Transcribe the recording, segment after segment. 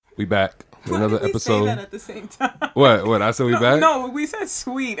We back with another we episode. say that at the same time. What? I said we back? No, we said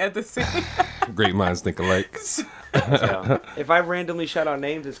sweet at the same time. Great minds think alike. So, if I randomly shout out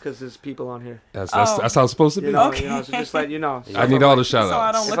names, it's because there's people on here. That's how it's supposed to be. You know, Okay. so just let you know. So I need all the shout So I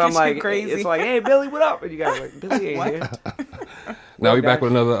outs. don't if look I'm at like, you crazy. it's like, hey, Billy, what up? And you guys are like, Billy ain't here. Now we Well, back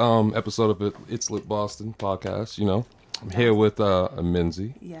with another episode of It's Lit Boston podcast. You know, I'm here with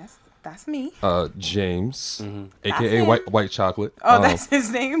Minzy, Yes, that's me. James, That's aka him. White Chocolate. Oh, that's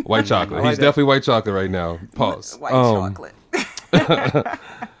his name? White Chocolate. I like He's that. definitely White Chocolate right now. Pause. White chocolate.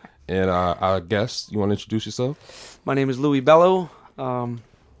 And our guest, you want to introduce yourself? My name is Louis Bello, from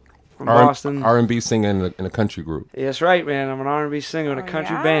Boston. R&B singer in a country group. Yeah, that's right, man. I'm an R&B singer in a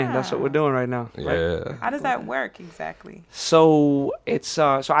country band. That's what we're doing right now. Right? Yeah. How does that work exactly? So it's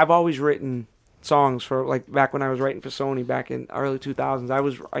so I've always written songs for, like, back when I was writing for Sony back in early 2000s. I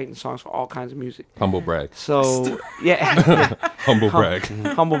was writing songs for all kinds of music. Humble brag. So yeah, Humble brag.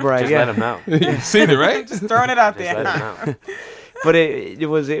 humble brag. Just Yeah, let him know. You seen it, right? Just throwing it out Just let there. him know. but it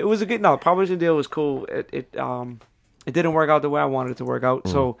was a good. No, the publishing deal was cool. It didn't work out the way I wanted it to work out.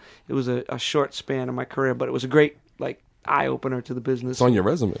 So it was a short span of my career, but it was a great, like, eye opener to the business. It's on your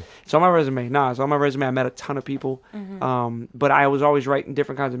resume. It's on my resume. It's on my resume. I met a ton of people. But I was always writing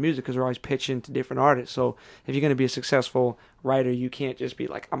different kinds of music because we're always pitching to different artists. So if you're going to be a successful writer, you can't just be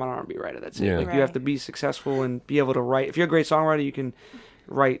like, I'm an R&B writer. That's it. Yeah. Like, you have to be successful and be able to write. If you're a great songwriter, you can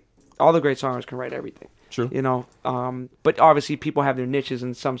write. All the great songwriters can write everything. True. You know, but obviously people have their niches,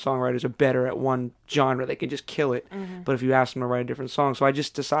 and some songwriters are better at one genre. They can just kill it. But if you ask them to write a different song, so I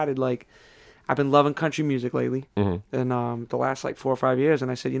just decided, like, I've been loving country music lately, and the last, like, 4 or 5 years,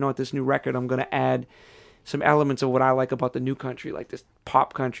 and I said, you know what, this new record, I'm gonna add some elements of what I like about the new country, like this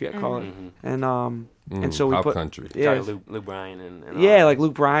pop country, I call it, and so we pop put country. yeah, Luke Bryan and all yeah, that. like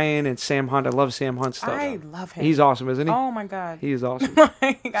Luke Bryan and Sam Hunt. I love Sam Hunt stuff. I love him. He's awesome, isn't he? Oh my god. He is awesome.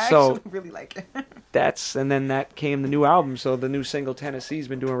 I So- actually really like it. And then that came the new album. So the new single Tennessee's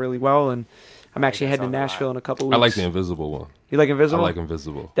been doing really well, and I'm actually that heading to song a lot. Nashville in a couple weeks. I like the Invisible one. You like Invisible? I like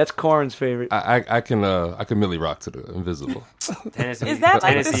Invisible. That's Corin's favorite. I can Millie rock to the Invisible. Tennessee, Is that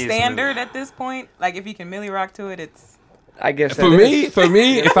like the Tennessee is standard at this point? Like, if you can Millie rock to it, it's... I guess For that me,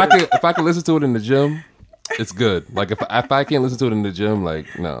 is. if I could listen to it in the gym, it's good. Like if I can't listen to it in the gym,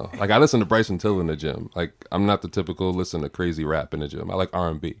 like no. Like I listen to Bryson Tiller in the gym. Like I'm not the typical listen to crazy rap in the gym. I like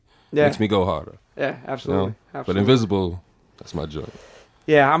R&B. Yeah. Makes me go harder. Yeah, You absolutely. know? But Absolutely. Invisible, that's my joint.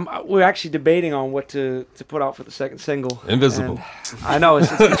 Yeah, we're actually debating on what to put out for the second single. Invisible. And I know it's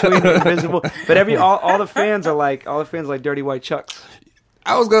between Invisible, but all the fans are like Dirty White Chucks.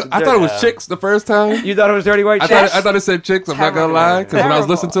 I thought it was Chicks the first time. You thought it was Dirty White I Chucks? thought it said Chicks. I'm not gonna lie, because when I was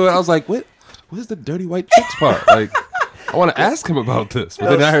listening to it, I was like, what's the Dirty White Chicks part? Like, I want to ask him about this, but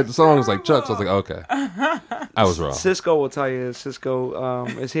then I heard the song. It was like Chucks. I was like, okay, I was wrong. Cisco will tell you. Cisco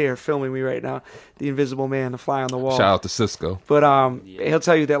is here filming me right now. The Invisible Man, the fly on the wall. Shout out to Cisco. But he'll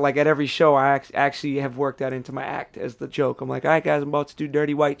tell you that, like, at every show, I actually have worked that into my act as the joke. I'm like, all right, guys, I'm about to do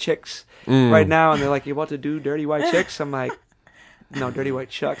Dirty White Chicks right now, and they're like, you about to do Dirty White Chicks? I'm like, no, Dirty White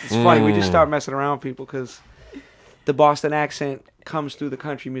Chucks. It's funny. We just start messing around with people because the Boston accent comes through the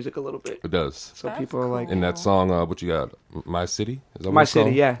country music a little bit. It does. So That's people are like, In that song, what you got? My City? Is that what My it's called?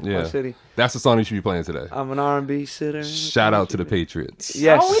 City, yeah, My City. That's the song you should be playing today. I'm an R&B sitter. Shout out to the Patriots.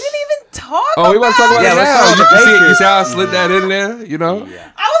 Yes. Oh, we didn't even talk Oh, we want to talk about Yeah, it let's now. talk about You the see, Patriots. how I slid that in there? You know?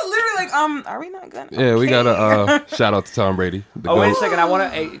 Yeah. I was literally like, are we not gonna? Yeah, we got Okay. to shout out to Tom Brady. the Oh, wait a GOAT. second. I want to.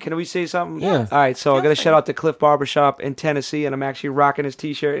 Hey, can we say something? Yeah. All right. So I got to Feel shout out to Cliff Barbershop in Tennessee, and I'm actually rocking his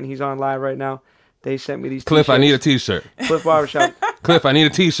T-shirt, and he's on live right now. They sent me these. Cliff, I need a T-shirts. T-shirt. Cliff Barbershop. Cliff, I need a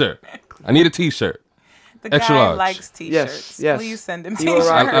T-shirt. I need a T-shirt. The Extra guy large. likes t-shirts. Yes. Please send him He will t-shirts.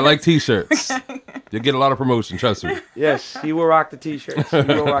 rock I like T-shirts. You'll get a lot of promotion, trust me. Yes, he will rock the T-shirts. He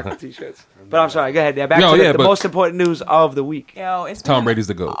will rock the T-shirts. But I'm sorry. Go ahead. Yeah, back No, to yeah, the but- most important news of the week. Yo, it's Tom been Brady's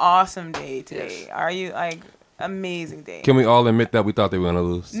the an GOAT. awesome day today. Yes. Are you like amazing day? Can we all admit that we thought they were going to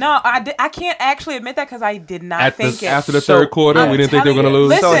lose? No, I can't actually admit that because I did not think it. After the So, third quarter, I'm we didn't think they were going to telling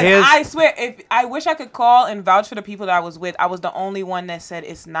lose? you. Listen, So here's- I swear, if I wish I could call and vouch for the people that I was with. I was the only one that said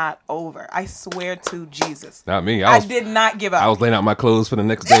it's not over. I swear to Jesus, Not me. I did not give up. I was laying out my clothes for the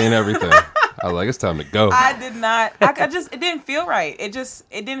next day and everything. I was like, it's time to go. I did not. I just it didn't feel right. It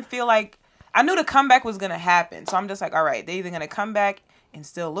didn't feel like I knew the comeback was gonna happen. So I'm just like, all right, they're either gonna come back and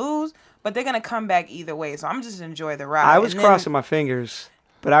still lose, but they're gonna come back either way. So I'm just enjoy the ride. I was And then- crossing my fingers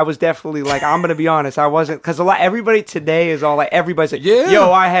But I was definitely like, I'm gonna be honest, I wasn't, because everybody today is all like, everybody's like, Yeah.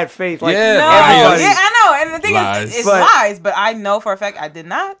 yo, I had faith. Like, Yeah. No, everybody- yeah, I know. And the thing Lies. is, it's But- lies. But I know for a fact I did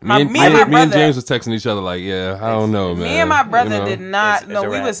not. Me and me and James was texting each other like, yeah, I don't know, man. Me and my brother You know? did not. It's No, a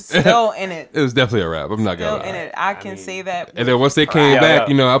we wrap. was still in it. It was definitely a wrap. I'm not Still gonna in lie. it. I can mean- say that. And then once they came Yo, back,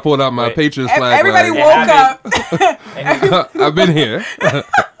 yo. I pulled out my Wait. Patriots flag. Everybody like, woke up. I've been here.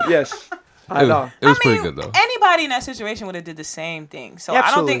 yes, I know. It was pretty good though. Anybody in that situation would have did the same thing. So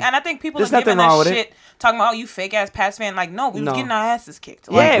Absolutely. I think people There's are giving nothing wrong that with it. shit, talking about, oh, you fake ass Pats fan. Like, no, we was No. getting our asses kicked.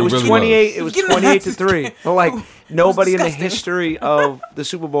 Yeah, Like, it was really 28. was. It was Getting 28 to us- 3. But like nobody in the disgusting. history of the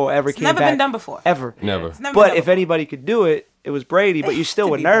Super Bowl ever came never back been done before. ever. Never. It's never But been if done anybody could do it, it was Brady. But you still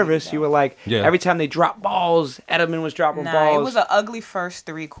To were be Brady, nervous. though. You were like, Yeah. every time they dropped balls, Edelman was dropping before. Nah, balls. it was an ugly first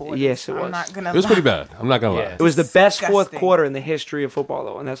 3 quarters. Yes, it was. I'm not gonna It was lie. pretty bad. I'm not gonna lie. Yeah. It was the best fourth Disgusting. quarter in the history of football,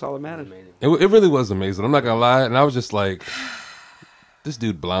 though, and that's all that matters. Amazing. It really was amazing. I'm not gonna lie. And I was just like, this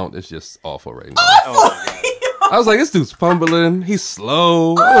dude Blount is just awful right now. Oh my God. I was like, this dude's fumbling. He's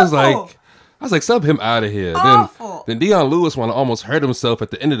slow. Awful. I was like, sub him out of here. Awful. Then Deion Lewis almost hurt himself at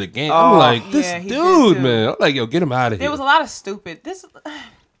the end of the game. Oh. I'm like, this Yeah, he did dude, too. man. I'm like, yo, get him out of here. There was a lot of stupid. This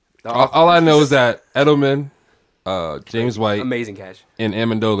All I know is that Edelman, James White, Amazing catch. and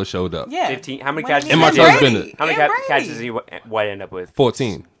Amendola showed up. yeah. 15. How many When catches? he And had Martellus Brady. Bennett. How many And catches Brady. did he White end up with?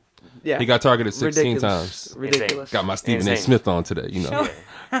 14. Yeah, He got targeted 16 ridiculous. times. Ridiculous. Got my Stephen A. Insane. Smith on today, you know.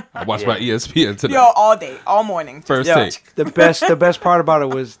 I watched my ESPN today. Yo, all day, all morning. First Yeah, take. the best part about it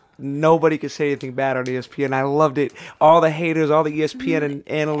was nobody could say anything bad on ESPN. I loved it. All the haters, all the ESPN and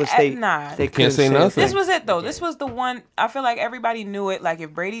analysts, they Nah. they Can't couldn't say anything. nothing. This was it though. This was the one. I feel like everybody knew it. Like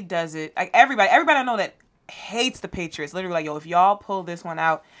if Brady does it, like everybody I know that hates the Patriots. Literally, like yo, if y'all pull this one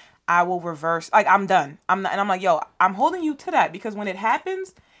out, I will reverse. Like I'm done. I'm not, and I'm like yo, I'm holding you to that because when it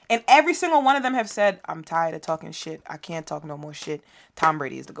happens, and every single one of them have said, I'm tired of talking shit. I can't talk no more shit. Tom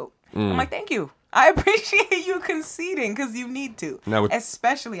Brady is the GOAT. I'm like, thank you. I appreciate you conceding because you need to, Now with-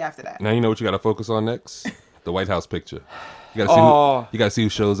 especially after that. Now you know what you got to focus on next? The White House picture. You got to see Oh. you got to see who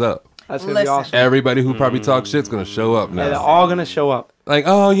shows up. That's gonna be Listen. awesome. Everybody who probably talks shit's going to show up Yeah, they're now. all gonna show up. Like,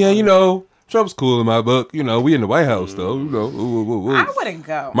 oh yeah, Trump's cool in my book. We in the White House though. Ooh, ooh, ooh. I wouldn't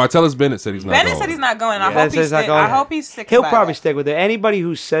go. Martellus Bennett said he's not Bennett going. said he's not going. I Yeah, hope says he's not going. I hope he sticks. He'll by probably that. stick with it. Anybody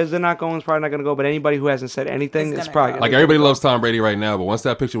who says they're not going is probably not gonna go. But anybody who hasn't said anything Is is gonna probably go. Like gonna everybody go. loves Tom Brady right now, but once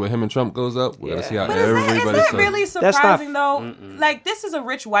that picture with him and Trump goes up, we're gonna Yeah. see how But is everybody that says. really That's not- surprising though? Like this is a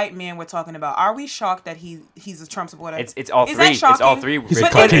rich white man we're talking about. Are we shocked that he's a Trump supporter? It's all Is three. that It's all shocking? three. He's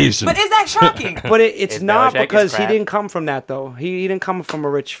rich Caucasian. But is that shocking? But it's It's not Belichick, because it's he crap. didn't come from that though. He didn't come from a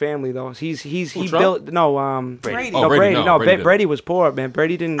rich family though. He Trump? built Brady. Oh, no Brady, Brady no, no Brady didn't. Brady was poor man.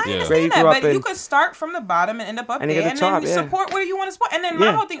 Brady didn't. I Yeah. understand Brady that, grew up but in. you could start from the bottom and end up And there, get the and top, then yeah. support what you want to support. And then my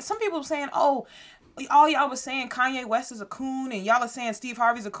Yeah. whole thing, some people were saying, "Oh, all y'all was saying Kanye West is a coon, and y'all are saying Steve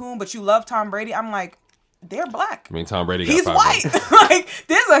Harvey's a coon, but you love Tom Brady." I'm like, they're black. I mean, Tom Brady got He's 5 white. votes. Like,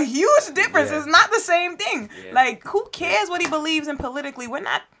 there's a huge difference. Yeah. It's not the same thing. Yeah. Like, who cares what he believes in politically? We're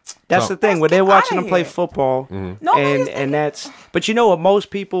not. That's the thing. When they're get watching outta him play here. football, Nobody's and that's. But you know what?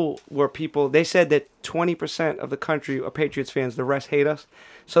 Most people were people. They said that 20% of the country are Patriots fans. The rest hate us.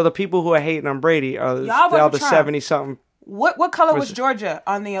 So the people who are hating on Brady are Y'all vote all for the Trump. 70-something. What color was Was- Georgia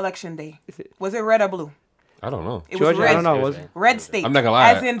on the election day? Was it red or blue? I don't know. It Georgia, was red. I don't know. Was it? Red state. I'm not gonna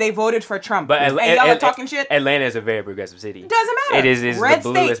lie. As in, they voted for Trump. But and y'all are talking shit. Atlanta is a very progressive city. Doesn't matter. It is Red the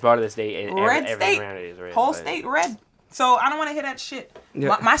bluest state. part of the state. And Red everything state. around it is red. Whole but- state red. So I don't want to hear that shit.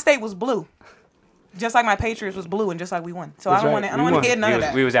 Yeah. My state was blue. Just like my Patriots was blue, and just like we won. So That's I don't right. want to. I We don't want won. to hear none We of was,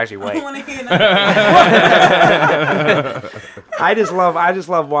 that. we was actually I don't white. want to hear none of that. I just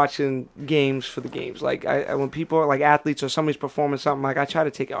love watching games for the games. Like when people are like athletes or somebody's performing something, like I try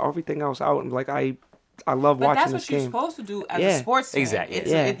to take everything else out and like I love But watching that's this what you're game. supposed to do as Yeah. a sports fan. Exactly.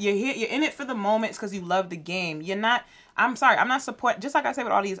 It's, Yeah. you're here. You're in it for the moments because you love the game. You're not. I'm sorry. I'm not support. Just like I say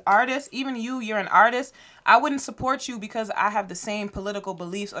with all these artists, even you're an artist. I wouldn't support you because I have the same political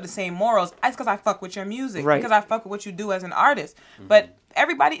beliefs or the same morals. That's because I fuck with your music. Right. Because I fuck with what you do as an artist. But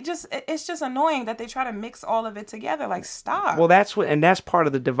everybody it's just annoying that they try to mix all of it together. Like, stop. Well, that's part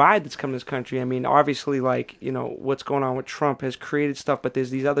of the divide that's come to this country. I mean, obviously, like, what's going on with Trump has created stuff, but there's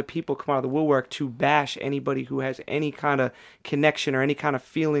these other people come out of the woodwork to bash anybody who has any kind of connection or any kind of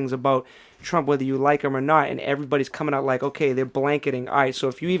feelings about Trump, whether you like him or not, and everybody's coming out like, okay, they're blanketing. All right, so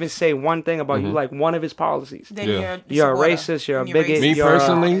if you even say one thing about you like one of his policies, then Yeah. You're a supporter. racist, you're a Then bigot, racist. Me You're a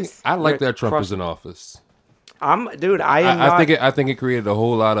personally, artist. I like You're that Trump crust- is in office. I am not. I think it created a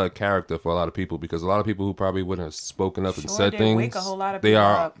whole lot of character for a lot of people because a lot of people who probably wouldn't have spoken up and Sure said did things. wake a whole lot of they people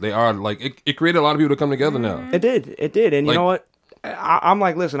are up. they are like it created a lot of people to come together now. It did, and you Like- know what? I'm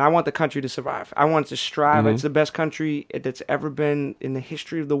like, listen, I want the country to survive. I want it to strive. Mm-hmm. It's the best country that's ever been in the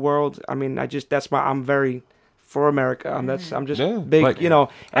history of the world. I mean, I'm very for America. I'm just Yeah, big, like- and I mean,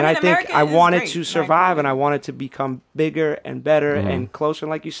 I think America I is want it great. to Like, survive, and I really. want it to become bigger and better Mm-hmm. and closer. And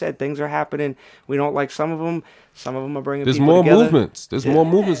like you said, things are happening. We don't like some of them. Some of them are bringing There's people more together. movements. There's more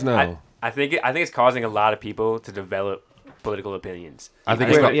movements now. I think it's causing a lot of people to develop political opinions. I think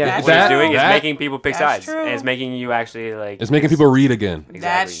Wait, it's yeah. What That's it's doing is that- making people pick That's sides, true. and it's making you actually like. It's making people read again.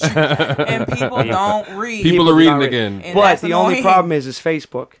 That's Exactly. true. And people don't read. People are do reading not read. again. And But that's the only annoying. problem is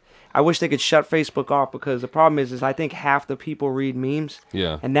Facebook. I wish they could shut Facebook off because the problem is I think half the people read memes.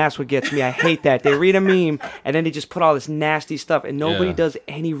 Yeah. And that's what gets me. I hate that. They read a meme and then they just put all this nasty stuff and nobody Yeah. does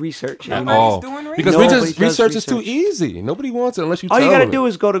any research At anymore. all. doing research. Because Nobody does research is too research. easy. Nobody wants it unless you All tell you gotta them do it.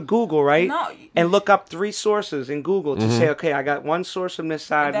 is go to Google, right? No. And look up 3 sources in Google to Mm-hmm. say, okay, I got one source from this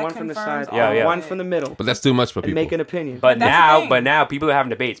side, That one from this confirms side, all of one it. from the middle, But that's too much for and people. make an opinion. But That's the thing. now people are having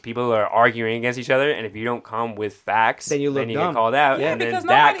debates. People are arguing against each other, and if you don't come with facts, Then you look get dumb. called out, Yeah. and then Because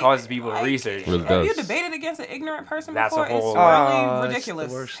that nobody- causes people to like, research. Really Have you does. debated against an ignorant person That's a before? whole- It's it's really the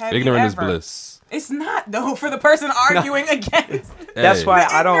ridiculous. worst. Have you Ignorant is ever? bliss. It's not though for the person arguing against That's Hey. why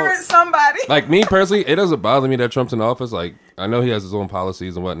I don't. ignorant somebody. Like me personally, it doesn't bother me that Trump's in office. Like I know he has his own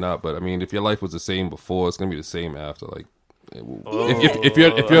policies and whatnot, but I mean, if your life was the same before, it's gonna be the same after. Like, if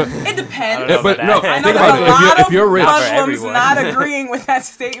you're It depends. know but about no, that. I know think there's about a it. lot If you're rich, Not for Muslims everyone. not agreeing with that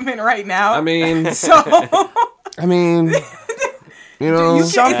statement right now. I mean, so I mean, you know, it's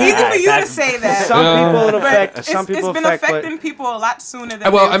easy for you to That's- say that. Some people it but affect. Some people it's been affect. But affecting people a lot sooner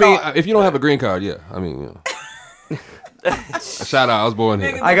than well, they I mean, thought. if you don't have a green card, yeah, I mean, you know. Shout out, I was born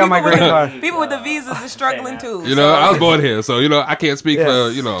here. I got my People with green the- card. People with the visas are struggling too. You know, I was born here, so you know, I can't speak for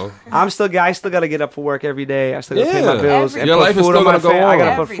you know. I still got to get up for work every day. I still got to pay my Yeah. bills. Every- And Your put life is food still on my gonna go I got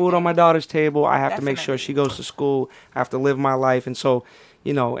to on. put food on my daughter's table. I have to make sure Definitely. she goes to school. I have to live my life. And so,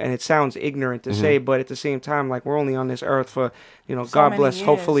 you know, and it sounds ignorant to say, but at the same time, like we're only on this earth for, you know, So God many bless, years.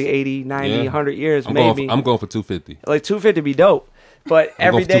 hopefully 80, 90, Yeah. 100 years, I'm maybe. going for 250. Like 250 be dope. But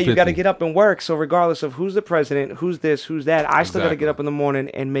every for day you got to 250. get up and work. So regardless of who's the president, who's this, who's that, I still got to Exactly. get up in the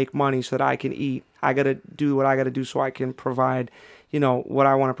morning and make money so that I can eat. I got to do what I got to do so I can provide, you know, what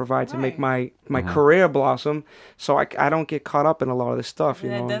I want to provide to make my Mm-hmm. career blossom. So I don't get caught up in a lot of this stuff. You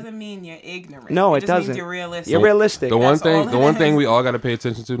That know, doesn't mean you're ignorant. No, it just doesn't. Means you're realistic. you're realistic. The one That's all thing, the it one is. thing we all got to pay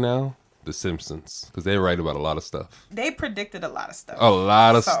attention to now, The Simpsons, because they write about a lot of stuff. They predicted a lot of stuff. A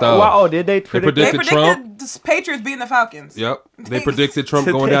lot of So- stuff. Wow, oh, did they predict? They predicted predicted Trump. the Patriots beating the Falcons. Yep, they predicted Trump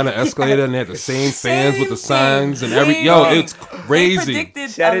going down the escalator, and they had the same fans with the Same signs and thing. every. Same Yo, thing. it's They crazy. predicted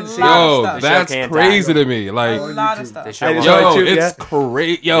See, I a didn't see lot that. Yo, of stuff. that's can't crazy die. to me. a Like, lot of stuff. The show I won't- just- yo, YouTube, it's yeah.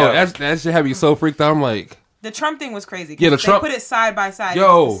 crazy. Yo, Yeah. that shit had me so freaked out. I'm like, The Trump thing was crazy. 'cause Yeah, the they Trump- put it side by side. Yo.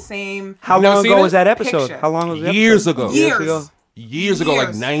 It was the same. How You never long seen ago it? was that episode? Picture. How long was that years episode? ago. Years. Years ago, like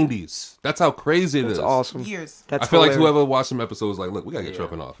Years. 90s. That's how crazy it is. That's awesome. Years. That's I feel like hilarious. whoever watched some episodes, like, look, we gotta get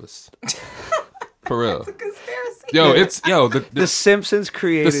Trump in office. For real. Conspiracy. Yo, it's yo The Simpsons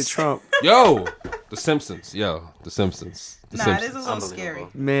created The- Trump. yo, The Simpsons. Yo, The Simpsons. The Nah, Simpsons. this is a little scary.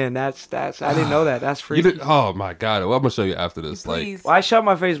 Unbelievable. Man, that's I didn't know that. That's You freaky. did, oh my god! Well, I'm gonna show you after this. Please. Well, I shut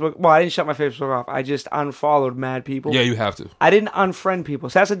my Facebook. Well, I didn't shut my Facebook off. I just unfollowed mad people. Like, yeah, you have to. I didn't unfriend people.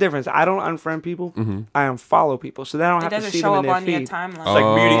 So that's the difference. I don't unfriend people. I unfollow people. So then I don't It have to doesn't see show them in up their on your feed. timeline. It's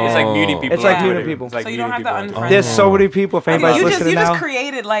like muting. It's like muting people. It's like on muting Twitter. people. It's like So you don't muting have to people. unfriend There's them. so many people. If anybody's you listening just now,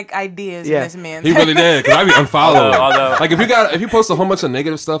 created like ideas Yeah. in this man's He really did. Cause I be unfollowing. Although- like if you post a whole bunch of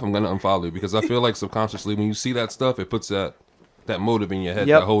negative stuff, I'm gonna unfollow you because I feel like subconsciously when you see that stuff, it puts that motive in your head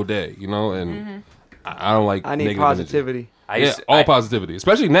Yep. the whole day. You know, and I don't like. I need negative positivity. I Energy. used Yeah, to- all I- positivity,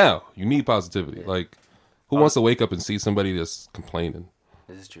 especially now. You need positivity. Like, who wants to wake up and see somebody that's complaining?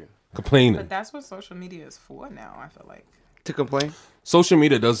 This is true. Complaining. But that's what social media is for now, I feel like. To complain. Social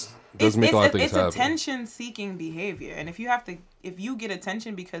media does make a lot of things it's happen. attention seeking behavior. And if you get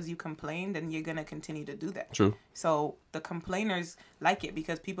attention because you complain, then you're gonna continue to do that. True. So the complainers like it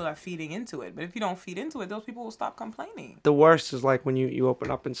because people are feeding into it. But if you don't feed into it, those people will stop complaining. The worst is like when you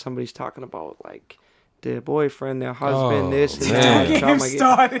open up and somebody's talking about like their boyfriend, their husband, Oh, this and man. that. Get So I'm him like,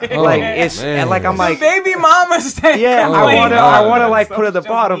 started. like Oh, it's man. and like I'm like, Baby mama said yeah, Oh, I want to God. like put at the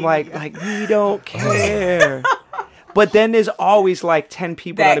Social bottom media. like we don't care. But then there's always like 10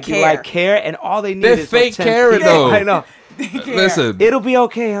 people That that'll be care. like care, and all they need They're is fake those 10 caring, people. though. I know. They care. Listen, It'll be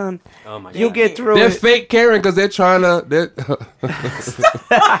okay, hon. Oh my You'll god. get through they're it. fake caring because they're trying to.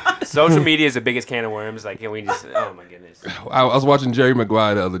 Social media is the biggest can of worms. Like, can we just? Oh my goodness. I was watching Jerry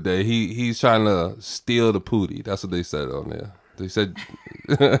Maguire the other day. He's trying to steal the pootie. That's what they said on there. They said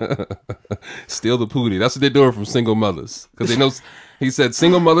steal the pootie. That's what they're doing from single mothers because they know. He said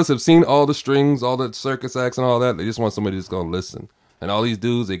single mothers have seen all the strings, all the circus acts, and all that. They just want somebody that's gonna listen. And all these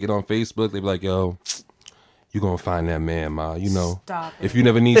dudes, they get on Facebook. They be like, "Yo, you gonna find that man, ma? You know, Stop it. if you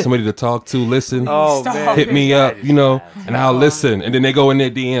never need somebody to talk to, listen. Oh, Stop man. Hit me up, you know, and I'll listen." And then they go in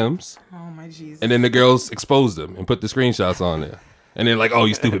their DMs, Oh my Jesus. and then the girls expose them and put the screenshots on there. And they're like, "Oh,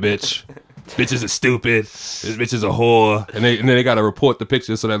 you stupid bitch! Bitches are stupid. This bitch is a whore." And then they gotta report the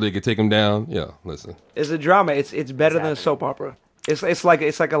pictures so that they can take them down. Yeah, listen. It's a drama. It's better than a soap opera. It's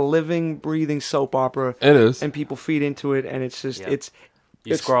like a living, breathing soap opera, It is. and people feed into it, and it's just Yeah.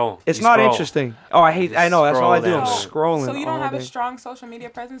 You it's scroll. It's You not scroll. interesting. Oh, I know. That's all I do. scroll I'm down. scrolling. So you don't all have a day. strong social media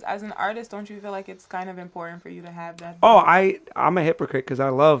presence as an artist? Don't you feel like it's kind of important for you to have that? Oh, I'm a hypocrite because I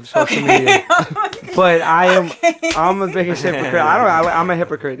love social media, but I'm the biggest hypocrite. I'm a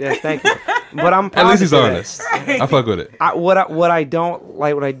hypocrite. Yes, thank you. But I'm proud At least to he's say that. honest. I fuck with it. What I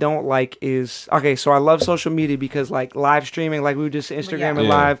don't like is okay. So I love social media because like live streaming, like we were just Instagramming Yeah.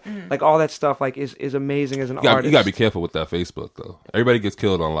 live, like all that stuff, like is amazing as an You artist. gotta be careful with that Facebook though. Everybody gets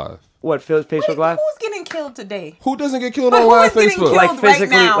killed on live. What Facebook Live? Who's getting killed today? Who doesn't get killed But on who live is getting Facebook? killed? Like right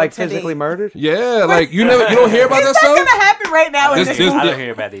physically, now like today. physically murdered? Yeah, like you don't hear about that Is that stuff? gonna happen right now in This- this this- I movie? don't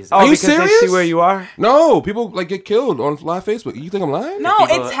hear about these. Oh, Are you because they serious? see where you are. No, people like get killed on live Facebook. You think I'm lying? No,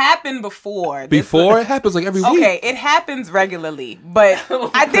 People- it's happened before. This Before it happens like every week. Okay, it happens regularly, but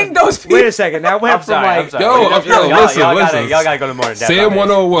I think those people. Wait a second. That went I'm from sorry. like I'm sorry. Yo, Wait, yo, listen, y'all listen. gotta go to more in depth. Sam on this.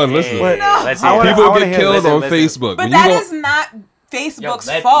 101. Listen, Wait, No. Let's I hear wanna- it. people wanna get hear killed listen, on listen. Facebook. But When that you go- is not Yo, Facebook's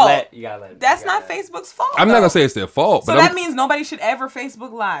let- fault. you gotta let- That's you not gotta let- Facebook's fault. I'm not though. gonna say it's their fault, So but that means nobody should ever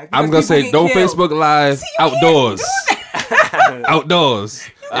Facebook Live. I'm because gonna say people get don't killed. Facebook Live See, you can't outdoors. do Outdoors.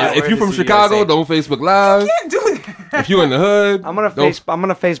 Alright, If we're you're in from the studio, Chicago, say- don't Facebook Live. Can't do that. If you in the hood, I'm gonna don't-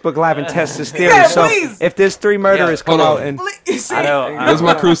 Facebook Live and test this theory. Yeah, so please. if there's 3 murderers come hold out on. and Please. I know. Where's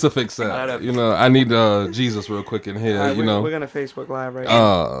my crucifix I at? know. You know, I need Jesus real quick in here. Alright, You know, we're gonna Facebook Live right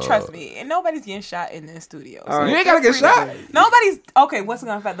now. Trust me, and nobody's getting shot in this studio. So All right. you ain't gotta get shot. nobody's okay. What's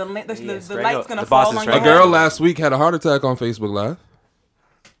gonna affect the Yes, the right. light's gonna The fall boss is on right. your A girl head? last week had a heart attack on Facebook Live.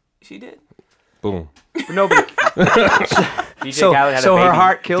 She did. Boom. Nobody. DJ So- Khaled had so a her baby.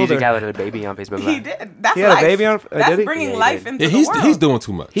 head killed DJ her. Khaled had a baby on Facebook He Live. did. That's He had a life. baby on- That's did he? bringing Yeah, he life did. into Yeah, the world. he's doing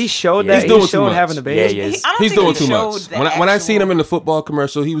too much. He showed Yeah, that. he's doing He too showed much. having a baby. Yeah, he is. I don't He's think doing he too showed much. the When I seen actual- him in the football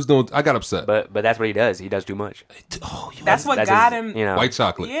commercial, he was doing. I got upset. But that's what he does. He does too much. That's what That's got his- him. You know. White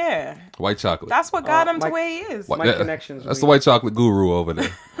chocolate. Yeah, White chocolate. that's what got him to Mike- where he is. White- My that- connections That's weak. the white chocolate guru over there.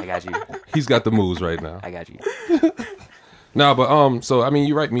 I got you. He's got the moves right now. I got you. No, but so I mean,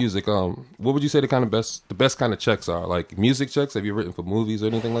 you write music. What would you say the best kind of checks are? Like music checks? Have you written for movies or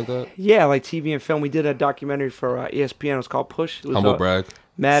anything like that? Yeah, like TV and film. We did a documentary for ESPN. It was called Push. It was, Humble brag.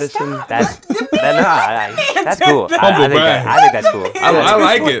 Madison. That's that's cool. Humble I brag. think that's cool. I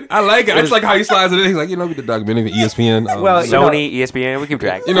like it. I like it. I just like how he slides it in. He's like, we did documentary for ESPN. Well, you know- Sony, ESPN, we keep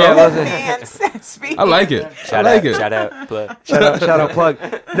track. you know, Yeah, listen. Man, speak. I like it. Shout I like out, it. shout out, plug. shout out, plug.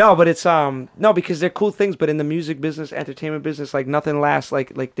 No, but it's no, because they're cool things. But in the music business, entertainment business, like nothing lasts.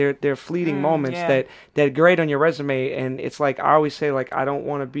 Like they're fleeting moments yeah. that are great on your resume. And it's like I always say, like I don't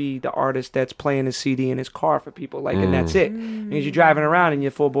want to be the artist that's playing his CD in his car for people. Like, and that's it. Because you're driving around and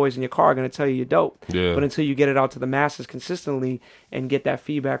your 4 boys in your car are gonna tell you you're dope. Yeah. But until you get it out to the masses consistently and get that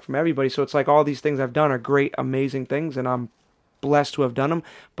feedback from everybody, so it's like all these things I've done are great, amazing things, and I'm blessed to have done them,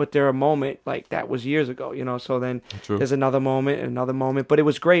 but they're a moment like that was years ago, you know. So then True. there's another moment and another moment, but it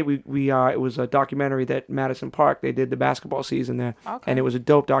was great. We it was a documentary that Madison Park, they did the basketball season there, Okay. and it was a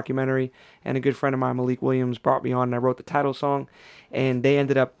dope documentary. And a good friend of mine, Malik Williams, brought me on, and I wrote the title song, and they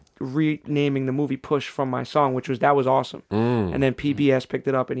ended up renaming the movie Push from my song, which was awesome. And then PBS picked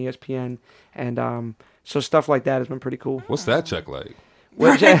it up in ESPN, and so stuff like that has been pretty cool. What's that check like?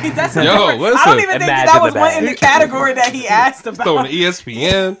 That's a Yo, different- listen. I don't even think that Imagine was the one bag. in the category that he asked about. Throwing the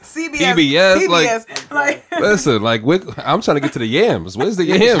ESPN, CBS, PBS, PBS, like listen, like I'm trying to get to the yams. Where's the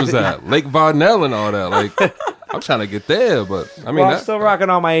yams at? Lake Varnell and all that. Like I'm trying to get there, but I mean, Well, I'm that, still rocking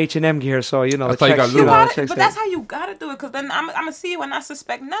all my H&M gear, so you know I the thought you checks, got you know, little- the checks but there. that's how you gotta do it, because then I'm gonna see you and I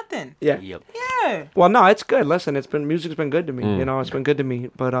suspect nothing. yeah. Yep. Yeah. Well, no, it's good. Listen, music's been good to Mm. me. You know, it's been good to me.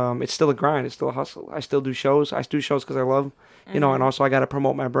 But it's still a grind. It's still a hustle. I still do shows. I do shows because I love, you know, and also I got to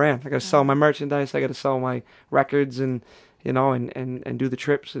promote my brand. I got to sell my merchandise. I got to sell my records and, you know, and do the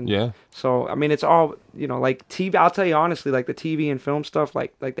trips. And yeah. so, I mean, it's all, you know, like TV. I'll tell you honestly, like the TV and film stuff,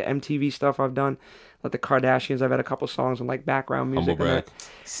 like the MTV stuff I've done, like the Kardashians, I've had a couple songs and like background music. Humble and brag.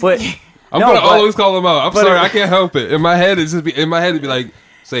 that. But I'm No, gonna but- always call them out. I'm but- sorry, I can't help it. In my head, it'd be like,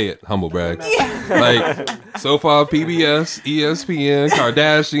 say it, humble brag. Like So far, PBS, ESPN,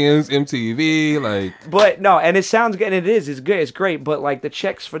 Kardashians, MTV, like. But no, and it sounds good. And it is. It's good. It's great. But like the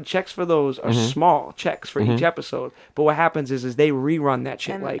checks for those are small checks for each episode. But what happens is they rerun that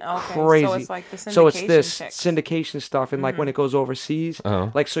shit And- like okay, crazy. so it's like the So it's this syndication checks. syndication stuff, and like when it goes overseas,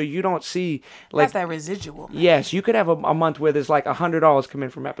 like so you don't see like That's that residual. Man. yes, you could have a month where there's like $100 come in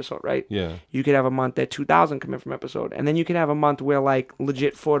from episode, right? Yeah. You could have a month that $2,000 come in from episode, and then you can have a month where like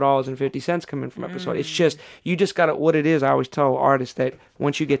legit $4.50 come in from episode. It's just you just gotta what it is. I always tell artists that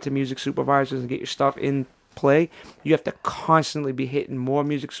once you get to music supervisors and get your stuff in play, you have to constantly be hitting more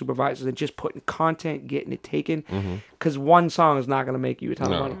music supervisors and just putting content, getting it taken, because one song is not gonna make you a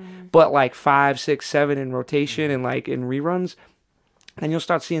ton of money. But like 5, 6, 7 in rotation and like in reruns, and you'll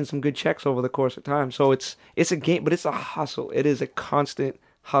start seeing some good checks over the course of time. So it's a game, but it's a hustle. It is a constant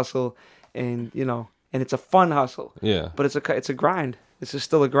hustle, and and it's a fun hustle. Yeah. But it's a grind. It's just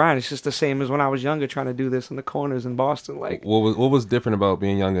still a grind. It's just the same as when I was younger trying to do this in the corners in Boston. Like, What was different about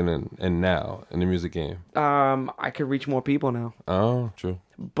being young and now in the music game? I could reach more people now. Oh, true.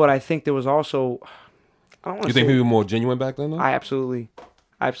 But I think there was also, I don't want You to think say, people were more genuine back then, though? I absolutely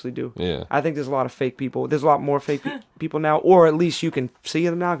do. Yeah. I think there's a lot of fake people. There's a lot more fake people now, or at least you can see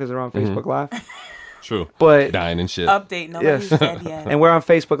them now because they're on Facebook Live. True. But Dying and shit. Update. Nobody's dead yet. and we're on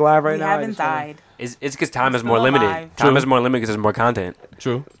Facebook Live right we now. haven't died. It's because time is Still more limited. alive. Time True. is more limited because there's more content.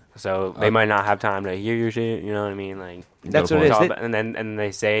 True. So they might not have time to hear your shit. You know what I mean? Like That's Got a what it is. point. They- and then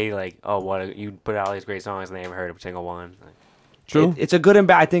they say like, oh, what you put out all these great songs and they haven't heard a single one. Like, True. It's a good and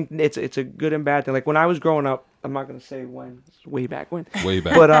bad. I think it's a good and bad thing. Like when I was growing up, I'm not gonna say when. It's way back when. Way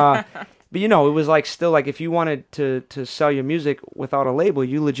back. But it was like still like if you wanted to sell your music without a label,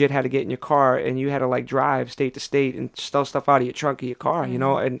 you legit had to get in your car and you had to like drive state to state and sell stuff out of your trunk of your car,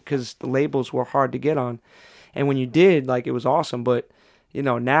 and because the labels were hard to get on, and when you did, like it was awesome. But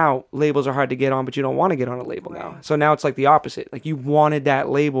now labels are hard to get on, but you don't want to get on a label now. So now it's like the opposite. Like you wanted that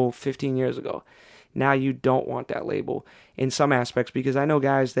label 15 years ago. Now you don't want that label in some aspects because I know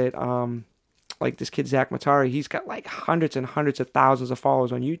guys that like this kid Zach Matari, he's got like hundreds and hundreds of thousands of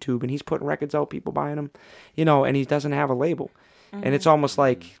followers on YouTube, and he's putting records out, people buying them, and he doesn't have a label. And it's almost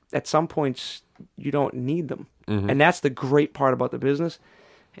like at some points you don't need them, and that's the great part about the business.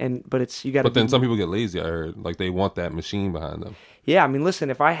 But it's you got. But then some people get lazy. I heard like they want that machine behind them. Yeah, I mean,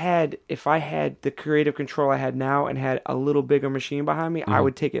 listen, if I had the creative control I had now and had a little bigger machine behind me, I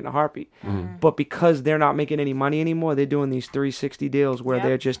would take it in a heartbeat. But because they're not making any money anymore, they're doing these 360 deals where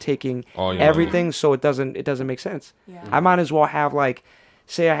they're just taking All your everything, so it doesn't make sense. Yeah. I might as well have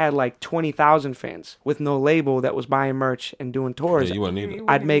say I had 20,000 fans with no label that was buying merch and doing tours. Yeah, you wouldn't need it. You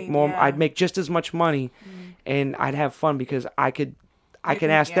I'd make wouldn't more. need- I'd make just as much money, and I'd have fun because I can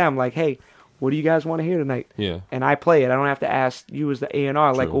ask them like, hey, what do you guys want to hear tonight? Yeah. And I play it. I don't have to ask you as the A&R,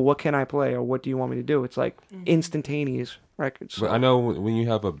 like, True. well, what can I play? Or what do you want me to do? It's like instantaneous records. But I know when you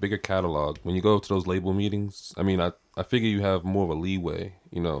have a bigger catalog, when you go to those label meetings, I mean, I figure you have more of a leeway,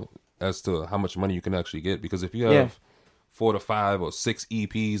 as to how much money you can actually get. Because if you have Yeah. 4 to 5 or 6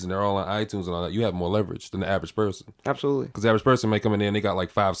 EPs and they're all on iTunes and all that, you have more leverage than the average person. Absolutely. Because the average person may come in there and they got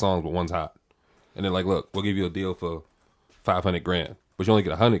 5 songs, but one's hot. And they're like, look, we'll give you a deal for $500,000. But you only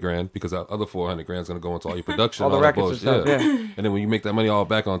get $100,000 because that other $400,000 is going to go into all your production, All the that records and bullshit. stuff, yeah. And then when you make that money all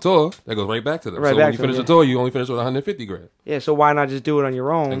back on tour, that goes right back to them. Right so back when you to them, finish yeah. the tour, you only finish with $150,000. Yeah, so why not just do it on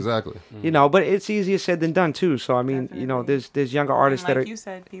your own? Exactly. But it's easier said than done, too. So, I mean, there's younger artists like that are... you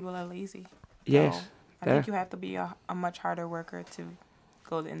said, people are lazy. Yes. So, I think you have to be a much harder worker to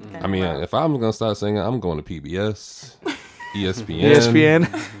go the independent I mean, route. if I'm going to start singing, I'm going to PBS, ESPN.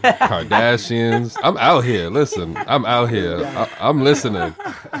 Kardashians. I'm out here. Listen, I'm out here. I'm listening.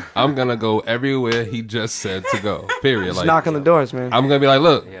 I'm going to go everywhere he just said to go. Period. Just knock on the doors, man. I'm going to be like,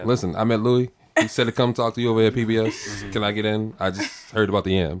 look, Yeah. listen, I met Louis. He said to come talk to you over at PBS. Can I get in? I just heard about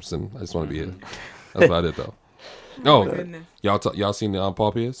the yams, and I just want to be here. That's what I did, though. Oh, Goodness. y'all seen the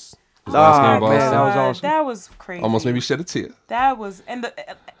Paul Pierce? His last game in man, Boston? that was awesome. That was crazy. Almost made me shed a tear. That was and the.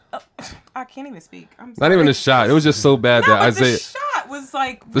 I can't even speak. I'm Not sorry. even the shot. It was just so bad No, that but Isaiah. the shot was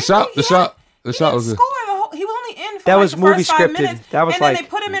like The shot. he The didn't was. score the whole. He was only in for That like was the movie first 5 scripted. minutes, That was and then like- they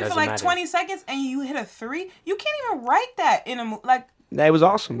put him in for Doesn't like matter. 20 seconds, and you hit a 3. You can't even write that in a like. It was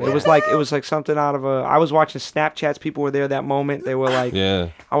awesome. It was like something out of a... I was watching Snapchats. People were there that moment. They were like... Yeah,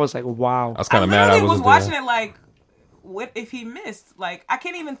 I was like, wow. I was kind I of mad. I literally was wasn't watching there. it like, what if he missed? Like I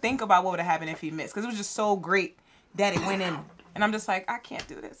can't even think about what would have happened if he missed because it was just so great that it went in, and I'm just like, I can't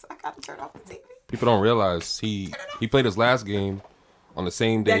do this. I got to turn off the TV. People don't realize he played his last game on the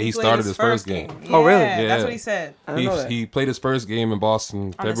same day That he played started his first game. Oh, really? Yeah, Yeah. That's what he said. I didn't know that. He played his first game in Boston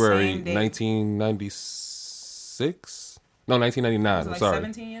On the February same day. 1996. No, 1999. Was it I'm like sorry.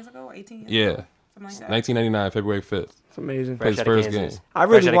 17 years ago, 18 years ago? Yeah, something like that. 1999, February 5th. It's amazing. His Fresh out first of Kansas. game. I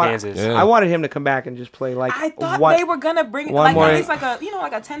really Fresh out of want. Kansas. Yeah. I wanted him to come back and just play like. I thought one- they were gonna bring one like more- at least like a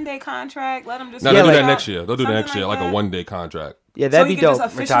 10-day contract. Let him just. No, Yeah, they'll do like- that next year. They'll do that something next year, like a that. 1-day contract. Yeah, So that'd he be could dope. just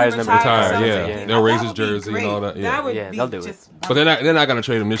officially Retires number retire. Retire, or yeah. something. They'll Oh, raise that his would be jersey and great. all that, yeah. That would Yeah, be they'll do it. just. But they're not gonna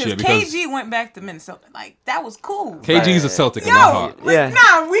trade him this year because because KG went back to Minnesota. Like that was cool. KG's a Celtic in Yo, my heart. like, Yeah.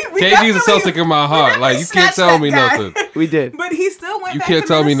 nah, we KG's a definitely- Celtic in my we heart. Like definitely you can't snatched tell that me guy. nothing. We did. But he still went You back can't to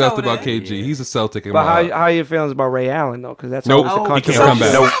tell me Minnesota. nothing about KG. He's a Celtic in But my heart. how are your feelings about Ray Allen though? Because that's Nope, always a he can't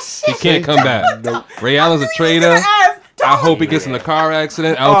controversy. come back. He can't come back. Ray Allen's a traitor. I hope he gets in a car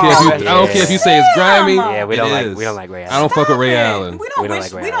accident. I don't care if you. I don't care if you say it's grimy. Yeah, we It don't is. like Ray Allen. I don't fuck with Ray Allen. We don't We don't wish.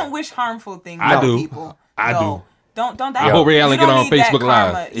 like Ray We Allen. don't wish harmful things. I on do. People. I No. do. Don't. I hope Ray Allen you get don't on need that Facebook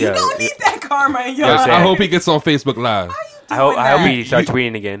karma. Live. You Yeah. don't need that karma in your Yeah, life. I hope he gets on Facebook Live. I hope that? he starts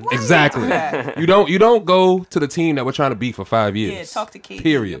tweeting again. Exactly. that? You don't go to the team that we're trying to beat for 5 years. Yeah, talk to KD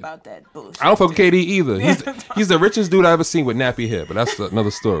Period. about that bullshit. I don't fuck with KD either. He's the richest dude I ever seen with nappy hair, but that's another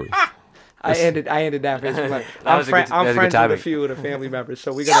story. I ended that Facebook Live. That was a good- I'm that was a good friends with a topic. few of the family members,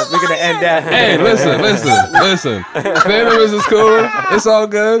 so we're gonna end that. Hey, listen. Phantom is cool. It's all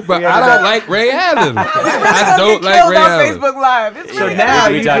good, but I don't like Ray Allen. I don't like Ray on Allen. Facebook Live. It's So really now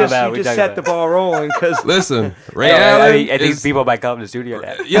We you talking just, about- you we just talking set about- the ball rolling because Listen, Ray I Allen. think is, people might come to the studio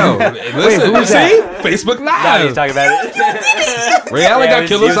now. Yo, listen. who's See, that? Facebook Nah, Live. he's talking about it. Ray Allen Yeah, got it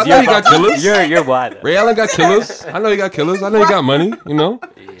killers. was I know he your got fault. killers. You're wild. Ray Allen got killers. I know he got killers. I know he got money. You know,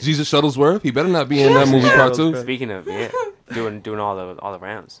 Jesus Shuttlesworth. He better not be in that movie part 2. Speaking of doing all the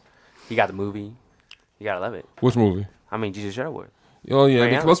rounds, he got the movie. You gotta love it. Which movie? I mean, Jesus Shuttleworth. Oh yeah, Ray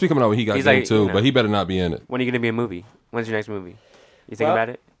it's Allen. supposed to be coming out when he got He's game like, too, you know. but he better not be in it. When are you gonna be a movie? When's your next movie? You think Well, about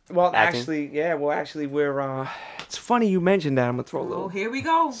it? well, Acting? actually, we're. It's funny you mentioned that. I'm gonna throw a Oh, little. here we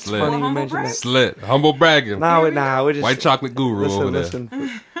go. Slit. Full Funny you humble mentioned brag. that. Slit, humble bragging. Nah, we're just White chocolate guru over there.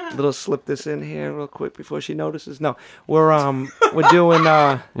 Listen. Little slip this in here real quick before she notices. No, we're doing.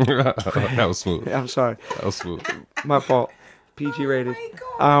 That was smooth. I'm sorry, That was smooth. my fault. PG rated. Oh my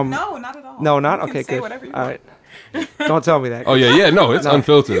God. Um, no, not at all. No, not You can okay. say Good. whatever you All want. right. Don't tell me that. Oh yeah, no, it's No.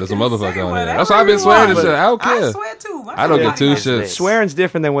 unfiltered. There's a You can motherfucker say on here. whatever That's why I've been you swearing and want. shit. I don't I care. swear too. I don't get two It's shits. lit. Swearing's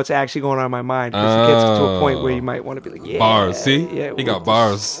different than what's actually going on in my mind. Because it gets to a point where you might want to be like, yeah, Bars. See, yeah, he got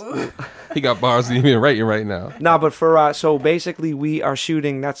bars. He got bars. He even writing right now. No, but for so basically we are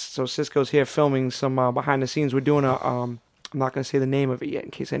shooting. So Cisco's here filming some behind the scenes. We're doing a I'm not gonna say the name of it yet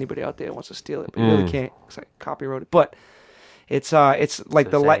in case anybody out there wants to steal it, but you really can't because I copyrighted it. But it's like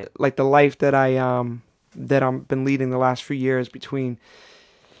So say it. like the life that I've been leading the last few years between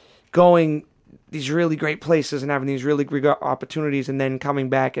going these really great places and having these really great opportunities and then coming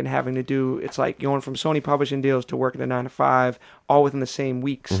back and having to do it's like going from Sony publishing deals to working a 9 to 5 all within the same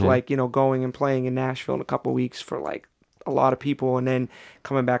weeks, like going and playing in Nashville in a couple weeks for like a lot of people and then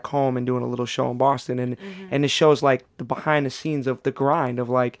coming back home and doing a little show in Boston and it shows like the behind the scenes of the grind of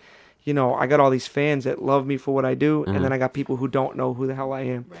like I got all these fans that love me for what I do, and then I got people who don't know who the hell I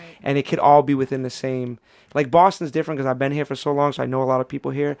am. Right. And it could all be within the same. Like, Boston's different because I've been here for so long, so I know a lot of people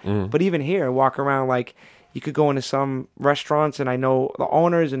here. But even here, I walk around, like, you could go into some restaurants, and I know the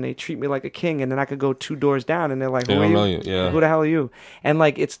owners, and they treat me like a king, and then I could go 2 doors down, and they're like, They who are don't you? know you, yeah. Who the hell are you? And,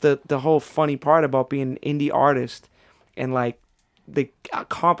 like, it's the whole funny part about being an indie artist and, like, they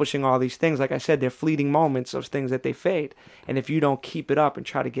accomplishing all these things. Like I said, they're fleeting moments of things that they fade. And if you don't keep it up and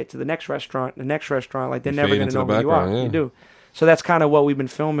try to get to the next restaurant, like they're You never fade going to into know the who you are. background, yeah. You do. So that's kind of what we've been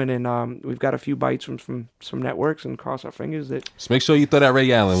filming, and we've got a few bites from some networks, and cross our fingers that Just make sure you throw that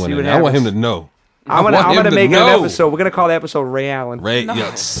Ray Allen one See in. what I want him to happens. know. I'm want him gonna to make it know. an episode. We're gonna call the episode Ray Allen. Ray, No.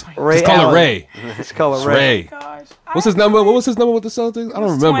 yes. Ray Just call Allen. it Ray. Let's call It's it Ray. Ray. Gosh. What's his number? What was his number with the Celtics? I don't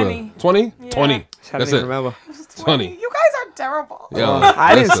was remember. 20. 20? Yeah. 20. I don't That's even it. remember. 20. You guys are terrible. Yo,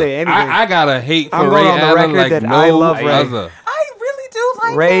 I didn't listen, say anything. I got a hate for I'm Ray going on the Allen record like that no I love Ray. other. I really do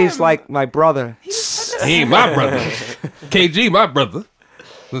like Ray's him. like my brother. He's such a He ain't my brother. KG, my brother.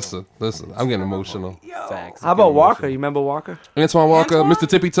 Listen. I'm getting emotional. Yo. Facts. How about Walker? You remember Walker? Antoine Walker, Antoine? Mr.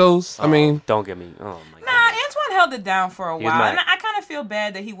 Tippy Toes. I mean, Don't get me. Oh my Nah, god. Antoine held it down for a He was while, my- and I kind of feel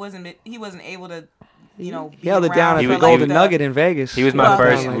bad that he wasn't able to, He be held it down around at He the was- Golden the- Nugget in Vegas. He was my Well,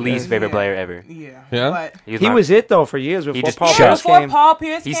 first Like that. least favorite Yeah. player ever. Yeah. Yeah? But He my- was it though for years before just Paul shut- Pierce before came. Paul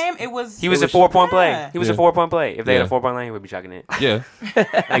Pierce He's- came, it was He was It a was- 4-point play. Yeah. He was Yeah. a 4-point play. If they had Yeah. a 4-point line, he would be chucking it. yeah. Like,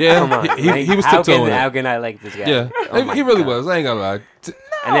 Yeah, come on. he Like, was how tiptoeing it. how can I like this guy? Yeah. Oh my he really God. was. I ain't gonna lie.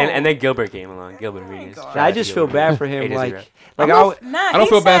 And then Gilbert came along. Gilbert Arenas. God. Shout I out just to feel Gilbert bad Arenas. for him. It is Like, rough. like I don't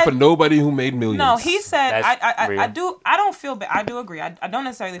feel bad for nobody who made millions. No, he said That's I real. do. I don't feel bad. I do agree. I don't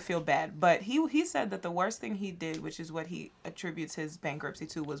necessarily feel bad, but he said that the worst thing he did, which is what he attributes his bankruptcy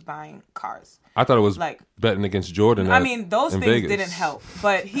to, was buying cars. I thought it was Like- betting against Jordan. I mean, those in things Vegas. didn't help.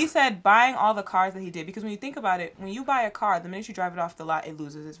 But he said buying all the cars that he did, because when you think about it, when you buy a car, the minute you drive it off the lot, it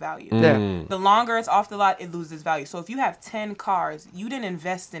loses its value. Yeah. The longer it's off the lot, it loses value. So if you have 10 cars, you didn't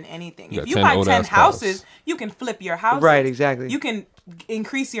invest in anything. You If got you 10 buy old 10 ass houses, cars. you can flip your houses. Right, exactly. You can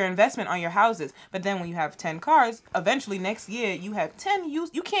increase your investment on your houses. But then when you have 10 cars, eventually next year you have 10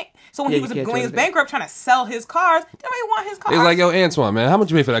 used. You can't. So when Yeah, he you was can't going do he was anything. bankrupt trying to sell his cars, nobody want his cars. It's like, yo, Antoine, man, how much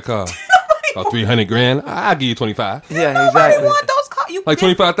you pay for that car? About 300 grand. I'll give you 25. Yeah, nobody exactly. want those cars. You Like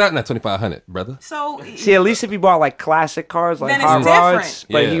 25,000, not 2,500, brother. So See, at least if you bought like classic cars, like Then it's hot different. rods,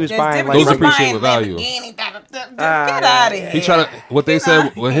 but Yeah. he was It's buying different. like Those He was appreciate buying with value. Lamborghini, get yeah. out of here. He tried to. What they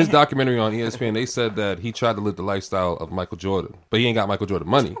said when his documentary on ESPN, they said that he tried to live the lifestyle of Michael Jordan, but he ain't got Michael Jordan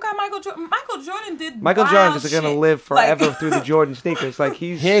money. Who got Michael Jordan? Michael Jordan did. Michael wild Jordan is gonna shit. live forever Like, through the Jordan sneakers. Like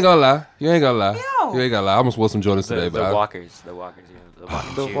he's He ain't gonna lie. You ain't gonna lie. Yo. You ain't gonna lie. I almost wore some Jordans The, today, the but I, Walkers. The Walkers. You know, the Walker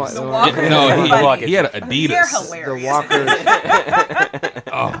The shoes. wa- The the- Walker. no, Like, he had You're Adidas. the hilarious. Walkers.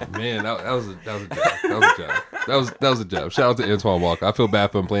 Oh man, that was a job. That was a job. Shout out to Antoine Walker. I feel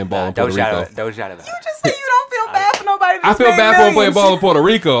bad for him playing ball in Don't Puerto shout Rico. it. Don't shout it. You just say you don't feel bad for nobody. I feel bad for him playing ball in Puerto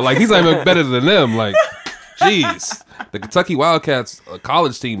Rico. Like he's not even better than them. Like, jeez, the Kentucky Wildcats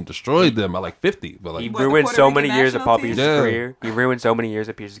college team destroyed them by like 50. But He like, What, the ruined Puerto so Rican many years of national Paul team? Pierce's Yeah. career. He ruined so many years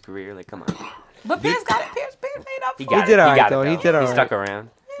of Pierce's career. Like, come on. But Pierce got it. Pierce made up for He it. got did it. all He right, got though. it. He did all He right. stuck around.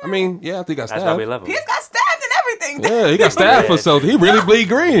 I mean, yeah, I think he got That's why we stabbed. love him. Pierce got stabbed and everything. Yeah, he got stabbed for something. He really bleed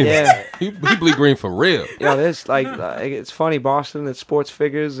green. Yeah. he bleed green for real. Yo, there's like it's funny, Boston. It's sports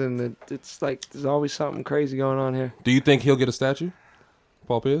figures, and it's like there's always something crazy going on here. Do you think he'll get a statue,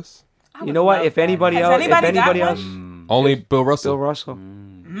 Paul Pierce? You know what? If anybody Has else, anybody if anybody got else, one? Only Bill Russell. Bill Russell.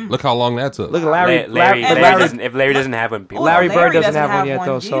 Look how long that took. Look, Larry. Larry, but Larry Larry doesn't, if Larry doesn't have one, people. Larry Oh, Bird doesn't have one yet,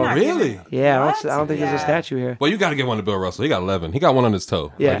 though, You're so- not Really? giving- Yeah, What? I don't think there's a Yeah. statue here. Well, you got to give one to Bill Russell. He got 11. He got one on his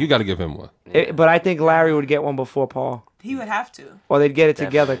toe. Yeah. Like, you got to give him one. But I think Larry would get one before Paul, He would have to. or they'd get it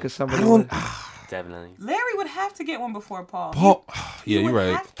together because somebody. Would. Definitely. Larry would have to get one before Paul. Paul, He yeah, you're would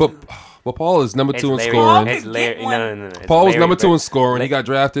right. have But to. well, Paul is number It's 2 in Larry. scoring. It's Could Larry. get No, one. no, no, no. It's Paul was Larry number 2 in Bird. scoring. He got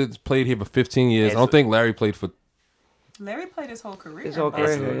drafted, played here for 15 years. I don't think Larry played for. Larry played his whole career. His whole in career,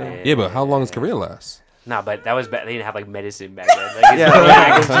 basketball. yeah. Yeah, but how long his career last? Nah, but that was back. They didn't have like medicine back then. Like, Yeah.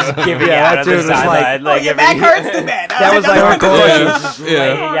 yeah, just giving Yeah, out that on the dude was like, sideline. Oh, your back hurts too bad. That was like Uncle Yeah,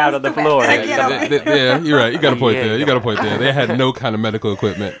 Laying out on the floor. I can't- yeah, you're right. You got a point Yeah. there. You got a point there. They had no kind of medical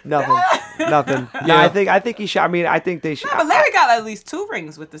equipment. Nothing. No, Yeah. I think he should. I mean, I think they should. But Larry got at least 2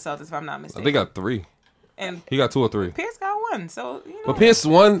 rings with the Celtics, if I'm not mistaken. They got 3. And He got 2 or 3. Pierce got 1. So you know. But Pierce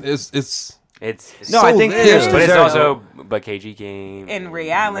one is it's. It's No, so I think there. Pierce but it's deserves. also but KG came And Ray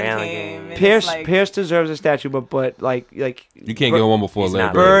Allen came. and Pierce it's like, Pierce deserves a statue, but like You can't get one before He's Larry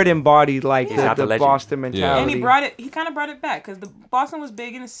not. Bird. Bird embodied like He's not the the legend. Boston and mentality. he brought it. He kind of brought it back because the Boston was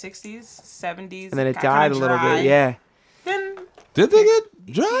big in the 60s, 70s, and then it got died a kinda little dry. bit. Yeah, Then Did they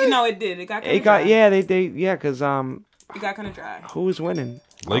get dry? you know it did. It got kind it of got dry. yeah because It got kind of dry. who was winning?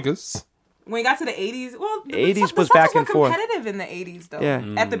 Lakers. When it got to the 80s, well, the 80s the was Celtics back were and forth. competitive in the 80s though. Yeah.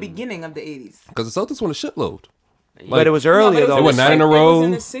 At the beginning of the 80s. Because the Celtics won a shitload. But it was No, earlier but though. They won 9 in a It row. was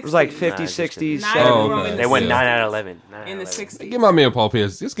in the It 60s. was like Nah, 50s, it's 60s, Nine 70s. in a Oh, row okay. in They the won 60s. 9 out of 11. 9 In the out of 11. 60s. Give my man Paul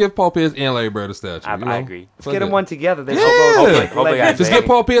Pierce. Just give Paul Pierce and Larry Bird a statue. I you know? agree. Let's get them one together. They Yeah. both Hopefully, like- Just get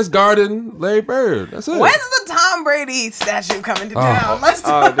Paul Pierce guarding Larry Bird. That's it. When's the Tom Brady statue coming to town? Let's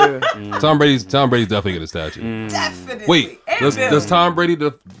Oh, dude. Tom Brady's definitely get a statue. definitely. Wait, And does Bill. Tom Brady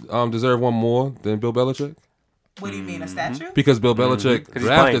deserve one more than Bill Belichick? What do you mean, a statue? Because Bill Belichick 'Cause he's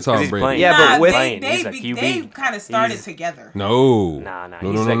drafted playing. Tom 'Cause he's Brady. playing. Yeah, but with- Playing. He's a QB. they kind of started He's- together. No. Nah, No, he's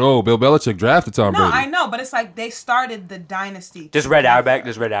no, no, like- no. Bill Belichick drafted Tom No, Brady. I know, but it's like they started the dynasty. Does Red together. Auerbach?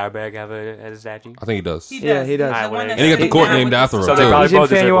 Does Red Auerbach have a statue? I think he does. He Yeah, does. he does. He's the Alright, one well, that's And he got the sitting court down named with after the- him, So they too. probably He's in both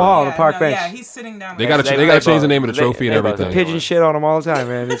deserve Faneuil one. Hall, the Yeah, park no, bench. Yeah, he's sitting down. They with got the- to They change both- the name of the they- trophy and they both- everything. Pigeon shit on him all the time,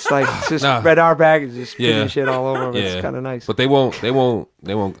 man. It's like it's just Nah. Red Auerbach is just pigeon Yeah. shit all over him. Yeah, It's kind of nice. But they won't. I don't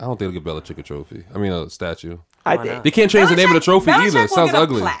think they'll give Belichick a trophy. I mean, a statue. I Why think not? They can't change the name of the trophy Belichick either. It will sounds get a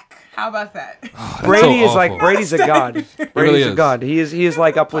ugly. plaque. How about that? Brady so is like awful. Brady's a god. really Brady's a is. god. He is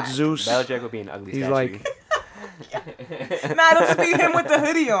like up with Zeus. Belichick would be an ugly He's statue. like Nah, it'll just be him with the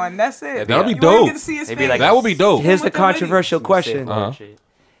hoodie on. That's it. That'd be You won't dope. get to see his It'd be face. like- That would be dope. here's the with the hoodie. controversial question: Uh-huh.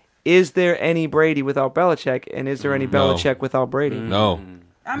 Is there any Brady without Belichick, and is there any No. Belichick without Brady? No.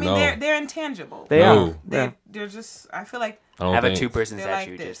 I mean, No. they're intangible. They No. are. They're just. I feel like I don't Have a think. 2-person They're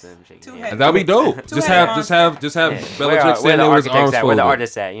statue, like this. just them shaking Two hands. heads. That'd be dope. Two Just headed have monsters. Belichick Where standing with his the arms architects at? Where the folded.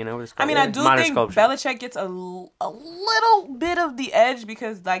 artists at? You know what it's I called? mean, I do Modern think sculpture. Belichick gets a little bit of the edge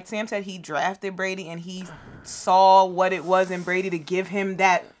because, like Sam said, he drafted Brady and he saw what it was in Brady to give him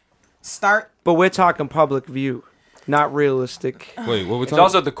that start. But we're talking public view, not realistic. Wait, what we It's talking?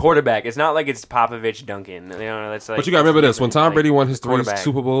 also the quarterback. It's not like it's Popovich, Duncan. You know, that's like. But you gotta remember this: when Tom like, Brady won his 3 quarterback.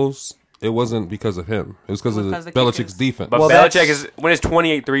 Super Bowls, it wasn't because of him. It was because of Because the Belichick's kickers. defense. But Well, Belichick that's- is when it's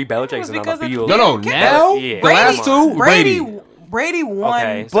 28-3. Belichick's was on because the of field. the- no, kickers. now Yeah. the last two, Brady won.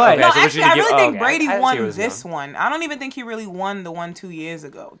 Okay, But- No, okay, so we actually, should I give- really oh, think okay. Brady I see where won it's this going. one. I don't even think he really won the one 2 years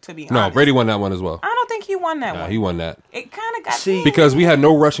ago. To be No, honest, Brady won that one as well. I don't think he won that Nah, one. he won that It kind of got See- because we had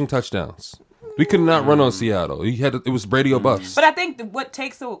no rushing touchdowns. We could not run on Seattle. It was Brady or bust. But I think what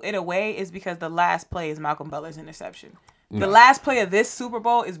takes it away is because the last play is Malcolm Butler's interception. The last play of this Super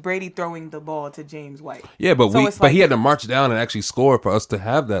Bowl is Brady throwing the ball to James White. Yeah, but So it's but like- he had to march down and actually score for us to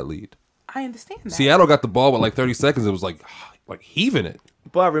have that lead. I understand that. Seattle got the ball with like 30 seconds. It was like heaving it.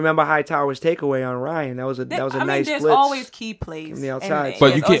 But remember Hightower's takeaway on Ryan? That was a I mean, nice there's blitz. always key plays From the outside. But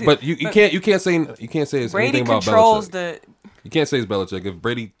yes, you can't. always- But you can't say it's Brady anything about controls Belichick. the. You can't say it's Belichick if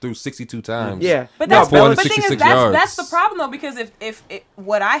Brady threw 62 times. Yeah. But No, that's but- the thing is 466 that's yards. the problem though, because if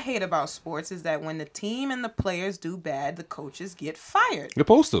what I hate about sports is that when the team and the players do bad, the coaches get fired. You're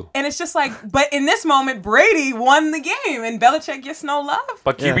supposed to. And it's just like, but in this moment, Brady won the game, and Belichick gets no love.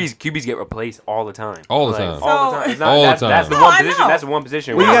 But Yeah. QBs get replaced all the time. All the Like, time. All the time. It's not, All the that's, time. That's the No, one I position. know. That's the one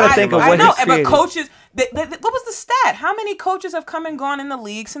position. Well, you where gotta I think of like- what I know, he's but created. coaches. What was the stat? How many coaches have come and gone in the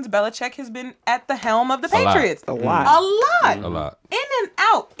league since Belichick has been at the helm of the A lot. Patriots? A lot. A lot. A lot. In and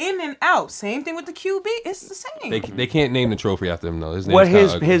out. In and out. Same thing with the QB. It's the same. They can't name the trophy after him though. His What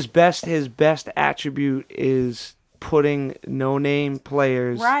name's kinda ugly. his best attribute is putting no name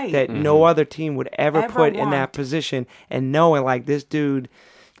players Right. that no other team would ever Ever put in want. that position, and knowing like this dude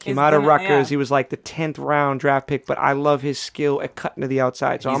came Is out of gonna- Rutgers, yeah. he was like the 10th round draft pick, but I love his skill at cutting to the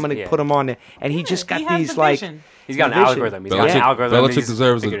outside, so I'm He's- gonna yeah. put him on there, and he just got He has these the like vision. He's got an Division. algorithm. He's got an Belichick, algorithm. Belichick He's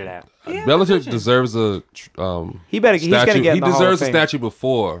deserves figured it out. Yeah, Belichick vision. deserves a he's gonna statue. get in He the Hall of deserves a Fame. statue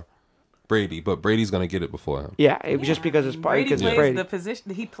before Brady, but Brady's gonna get it before him. Yeah, it was just because it's probably Brady because plays it's Brady. the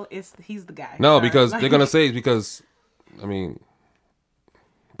position. He's the guy. No, Sorry. because Like- they're gonna say it's because I mean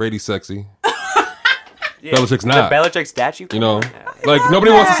Brady's sexy. Yeah. Belichick's The not. Belichick statue. You know, Yeah. like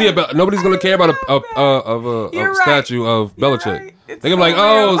nobody wants to see nobody's gonna care about a You're right. statue of You're Belichick. right. It's They're gonna be like, so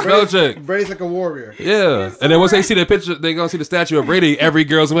oh, real. it's Belichick. Brady's like a warrior. Yeah, and then once they see the picture, they're gonna see the statue of Brady. Every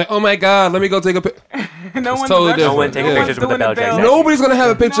girl's gonna be like, oh my god, let me go take a picture. no one's totally rushing. different. No one taking Yeah. pictures with the Doing Belichick Bill. statue. Nobody's gonna have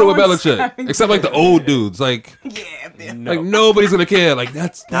a picture No with one's Belichick trying except like the old dudes. Like, Yeah, like nobody's gonna care. Like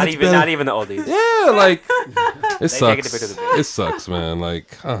that's Not that's even not the oldies. Yeah, like it They take it to sucks. picture. It sucks, man.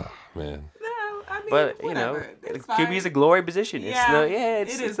 Like, oh man. I mean, But you know, whatever. It's QB is a fine. glory position. It's Yeah,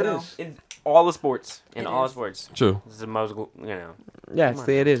 it's it is, it though. in all the sports. In It all is. sports. True. It's the most. Yeah,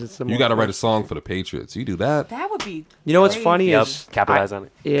 it is. It's the You got to write a song for the Patriots. You do that. That would be. You know what's crazy. funny Yep. is Capitalize on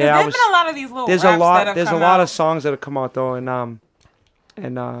it. Because Yeah, I there's was. been a lot of these little. There's raps a that lot. have There's a come lot out. of songs that have come out though,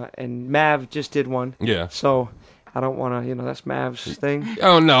 and Mav just did one. Yeah. So I don't want to. That's Mav's thing.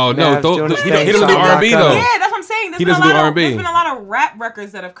 Oh no, no. Mav's doing his He thing, doesn't so do I'm not R&B gonna- though. Yeah, that's what I'm saying. He doesn't do R&B. There's been a lot of rap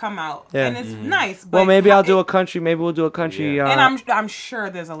records that have come out, Yeah. and it's nice. But Well, maybe I'll do a country. Maybe we'll do a country. Yeah. And I'm sure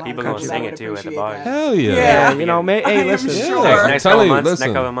there's a lot People of gonna countries sing that it would too at the appreciate bars. that. Hell yeah. Yeah. You know, I hey, am listen. sure. Yeah. Next telling couple you, months. listen.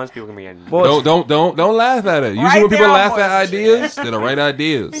 Next couple of months, people are gonna be getting. Well, Don't laugh at it. Usually Right when people there, laugh boys. at ideas, they're the right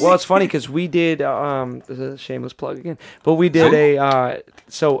ideas. Well, it's funny because we did. This is a shameless plug again, but we did a.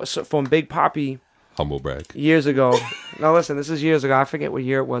 So from Big Poppy Humble brag. years ago. Now listen, this is years ago. I forget what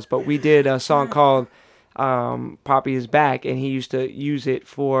year it was, but we did a song called "Poppy Is Back," and he used to use it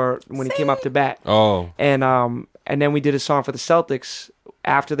for when he came up to bat. Oh, And then we did a song for the Celtics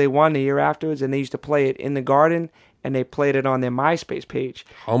after they won the year afterwards, and they used to play it in the Garden, and they played it on their MySpace page,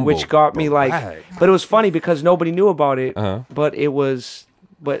 Humble which got me like. brag. But it was funny because nobody knew about it, Uh-huh. but it was.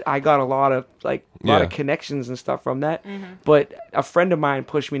 But I got a lot of Yeah. connections and stuff from that. But a friend of mine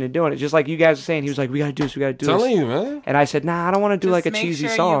pushed me into doing it, just like you guys are saying. He was like, "We gotta do this. We gotta do telling this." you, man. And I said, "Nah, I don't want to do Just like a make cheesy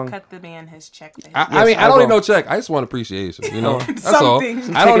sure song." You cut the man his check. For his I mean, I I don't will. need no check. I just want appreciation. You know, that's all.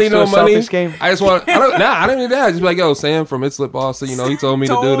 Something. I don't need Tickets no to a money. Celtics game. I just want. I don't need that. Just be like, yo, Sam from It's Lit Boston. You know, he told me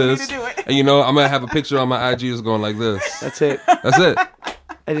to do Told me this, to do it. and you know, I'm gonna have a picture on my IG just going like this. That's it. That's it.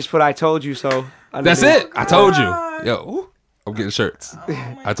 I just put "I told you so." That's underneath. it. I told you. Yo, ooh. I'm getting shirts.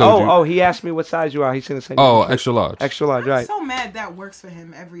 I told you. Oh, he asked me what size you are. He's gonna say. Oh, extra large. extra large, I'm right? so mad that works for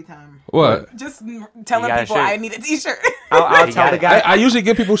him every time. What? Just You telling got a people shirt. I need a t-shirt. I'll You tell got the it. guy. I usually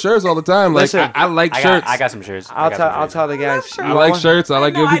give people shirts all the time. Like Listen, I like shirts. I got some shirts. I'll tell the guys. shirts. You I want like one? shirts. I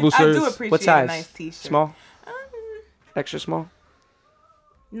like know, giving people I do shirts. appreciate What size? a nice t-shirt. Small, extra small.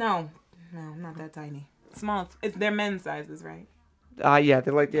 No, not that tiny. Small. They're men's sizes, right? Yeah,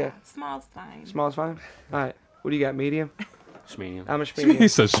 they're like Small's fine. small's fine. All right, what do you got? Medium. Just medium. I'm a He medium.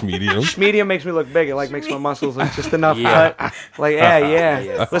 says medium. Medium makes me look big. It like makes my muscles look just enough. Yeah. Cut. Like yeah.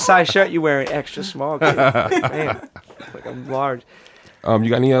 Yeah. What size shirt you wearing? Extra small. Kid. Man, like I'm large. You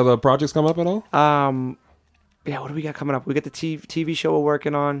got any other projects come up at all? Yeah, what do we got coming up? We got the TV show we're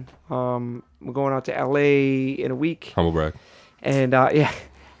working on. We're going out to LA in a week. Humble brag. And yeah,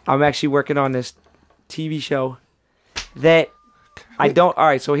 I'm actually working on this TV show that I don't. All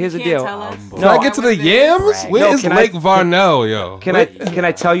right, so here's the Can't deal. tell us. Can I get to the yams? Brag. Where No, is can I- Lake Varnell, yo? Can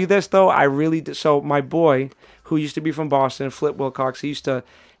I tell you this though? I really so my boy who used to be from Boston, Flip Wilcox.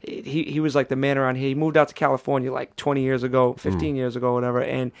 He was like the man around here. He moved out to California like 20 years ago, 15 years ago, whatever.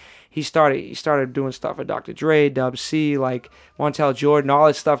 And he started doing stuff with Dr. Dre, Dub C, like Montel Jordan, all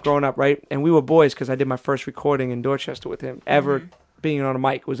that stuff growing up, right? And we were boys because I did my first recording in Dorchester with him. Ever being on a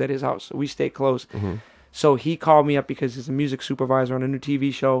mic was at his house. So we stayed close. So he called me up because he's a music supervisor on a new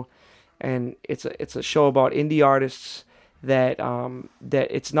TV show, and it's a show about indie artists that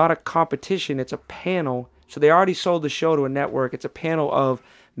it's not a competition, it's a panel. So they already sold the show to a network. It's a panel of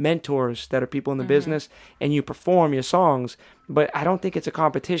mentors that are people in the business, and you perform your songs. But I don't think it's a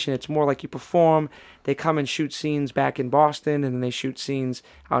competition. It's more like you perform. They come and shoot scenes back in Boston, and then they shoot scenes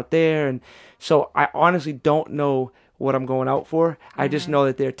out there. And so I honestly don't know what I'm going out for. I just know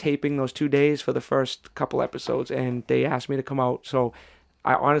that they're taping those 2 days for the first couple episodes, and they asked me to come out. So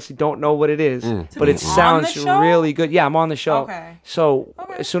I honestly don't know what it is, but be it on sounds the show? really good. Yeah, I'm on the show. Okay. So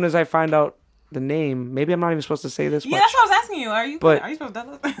Okay. as soon as I find out the name, maybe I'm not even supposed to say this Yeah, much. that's what I was asking you. Are you supposed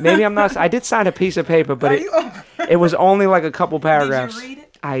to? Maybe I'm not. I did sign a piece of paper, but Are it, you? it was only like a couple paragraphs. Did you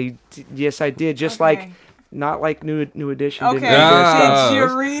read it? Yes, I did. Just Okay. like not like New Edition. Okay. Didn't read their Ah. stuff. Did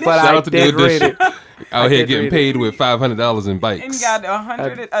you read it? But Shout I out to did New read Edition. it. Out here did getting read paid with $500 in And bikes. got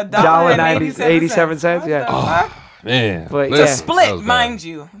 $100, $1.90, $1.87. yeah. What the Man. But Listen, yeah. fuck? that Split, was bad. mind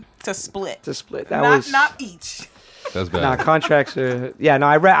you. To split. To split. That Not was not each. That's Nah, bad. contracts are. Yeah, no,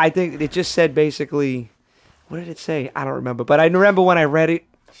 I read. I think it just said basically. What did it say? I don't remember. But I remember when I read it.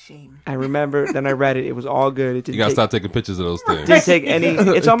 Shame. I remember. Then I read it. It was all good. It You didn't gotta take, start taking pictures of those things. didn't take any.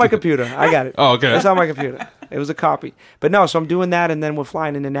 It's on my computer. I got it. Oh, okay. It's on my computer. It was a copy. But no, so I'm doing that, and then we're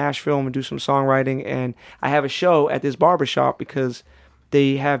flying into Nashville and do some songwriting. And I have a show at this barbershop because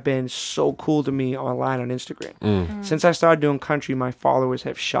they have been so cool to me online on Instagram. Since I started doing country, my followers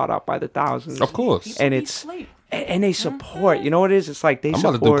have shot up by the thousands. Of course. And Be it's sleep. and they support. You know what it is? It's like they I'm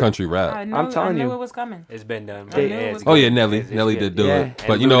support. about to do country I rap. knew, I'm telling I knew you. it was coming. It's been done. They- Yeah, it's Oh good. yeah, Nelly. It's Nelly good. did do Yeah. it.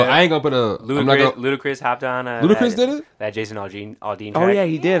 But And you know, Luda- I ain't gonna put a. I'm not Ludacris, gonna. Ludacris hopped on. Ludacris did it? That Jason Aldean track. Oh yeah,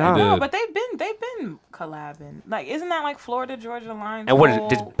 he did, huh? He No, did. but they've been collabing. Like, isn't that like Florida Georgia Line? And what is-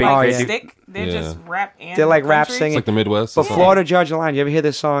 did Big Oh, Crit yeah. do- Stick? They're Yeah. just rap and They're like rap country? singing. It's like the Midwest. But or something. Florida Georgia Line. You ever hear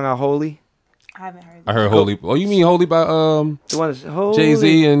this song "Holy"? I haven't heard. I heard Holy. Oh, you mean Holy by The one that's Holy. Jay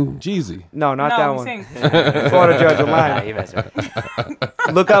Z and Jeezy? No, not no, that I'm one. saying Florida Georgia Nah, Line. he messed up.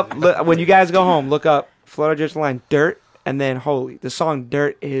 Look when you guys go home. Look up Florida Georgia Line, Dirt, and then Holy. The song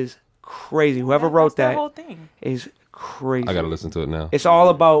 "Dirt" is crazy. Whoever wrote That's the that whole thing. is crazy. I gotta listen to it now. It's all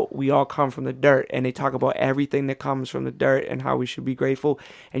about we all come from the dirt, and they talk about everything that comes from the dirt and how we should be grateful.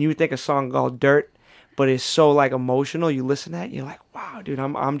 And you would think a song called "Dirt," but it's so like emotional. You listen to that, and you're like, wow, dude,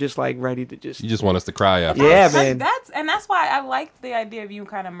 I'm just like ready to just. You just want us to cry after. Yeah, That's- man. That's why I like the idea of you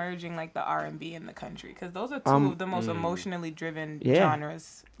kind of merging like the R&B and the country, because those are two of the most emotionally driven Yeah.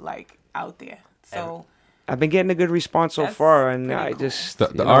 genres like out there. So I've been getting a good response so That's far, and pretty I cool. just The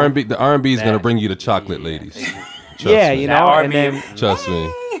you know, R&B is gonna That- bring you the chocolate ladies. Trust yeah, me. you That know, R&B and then Trust me.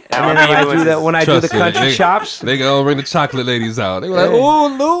 and then when I do the Trust me. country chops, They gonna bring the chocolate ladies out. They were like, Yeah. "Oh,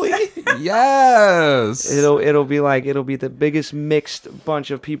 Louis, yes." it'll be the biggest mixed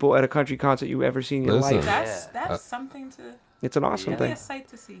bunch of people at a country concert you ever seen in your Listen. life. that's something to It's an awesome really thing. a sight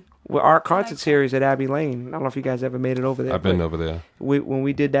to see. Well, our concert that. series at Abbey Lane. I don't know if you guys ever made it over there. I've been but over there. when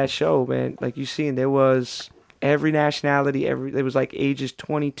we did that show, man, like you seen, there was every nationality. There was like ages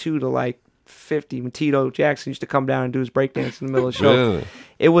 22 to like 50. When Tito Jackson used to come down and do his breakdance in the middle of the show. Really?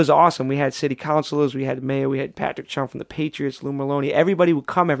 It was awesome. We had city councilors, we had mayor, we had Patrick Chung from the Patriots, Lou Maloney. Everybody would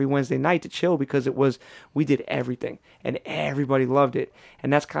come every Wednesday night to chill because we did everything and everybody loved it.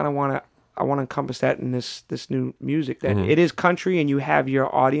 And that's kind of I want to encompass that in this new music, that it is country and you have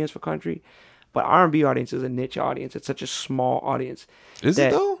your audience for country, But R&B audience is a niche audience. It's such a small audience. Is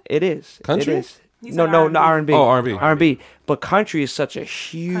it though? It is. Country? It is. He No, said no, R&B. no, R&B. Oh, R&B. R&B. But country is such a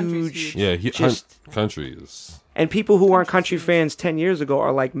Country's huge. huge. Yeah, Just- country is. And people who weren't country Country's huge. fans 10 years ago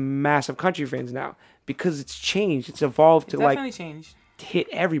are like massive country fans now because it's changed. It's evolved It to definitely like changed. hit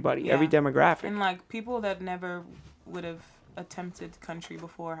everybody, Yeah. every demographic. And like people that never would have attempted country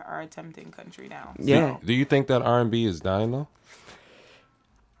before are attempting country now. Yeah. Do you think that R&B is dying though?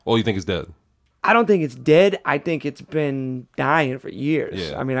 Or you think it's dead? I don't think it's dead. I think it's been dying for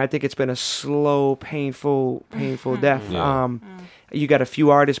years. Yeah. I mean, I think it's been a slow, painful death. Yeah. You got a few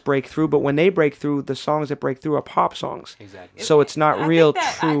artists break through, but when they break through, the songs that break through are pop songs. Exactly. So it's not I real think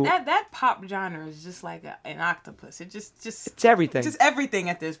true. That pop genre is just like an octopus. It just It's everything. just everything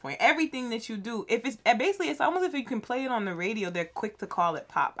at this point. Everything that you do, if it's basically, it's almost if you can play it on the radio, they're quick to call it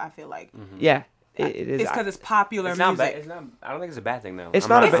pop. I feel like Yeah, it is. it's because it's popular It's not music. bad. It's not. I don't think it's a bad thing though. It's I'm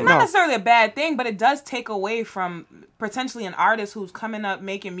not a It's bad- not no. necessarily a bad thing, but it does take away from potentially an artist who's coming up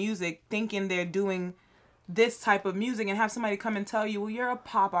making music, thinking they're doing this type of music, and have somebody come and tell you, "Well, you're a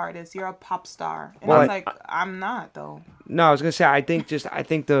pop artist, you're a pop star," and Well, I was like, "I'm not though." No, I was gonna say I think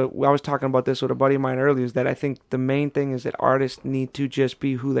I was talking about this with a buddy of mine earlier, is that I think the main thing is that artists need to just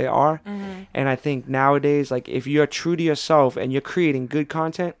be who they are. And I think nowadays, like if you're true to yourself and you're creating good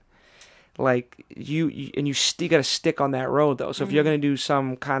content, like you gotta stick on that road though. So if you're gonna do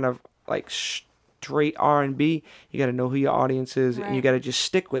some kind of like straight R&B, you gotta know who your audience is and you Right. gotta just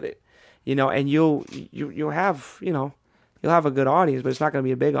stick with it. And you'll have you'll have a good audience, but it's not gonna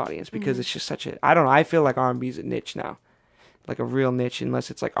be a big audience because it's just such a, I don't know, I feel like R&B is a niche now. Like a real niche,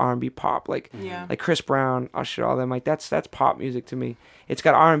 unless it's like R&B pop, like Yeah. like Chris Brown, Usher, all them. Like that's pop music to me. It's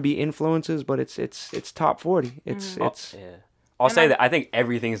got R&B influences, but it's top 40. It's Yeah. I'll And say I- that I think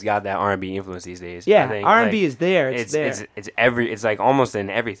everything's got that R&B influence these days. yeah, I think, R&B like, is there. It's there. It's like almost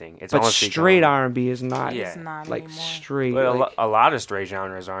in everything. It's But almost straight become- R&B is not. Yeah. It's not like anymore. straight. But like- a lot of straight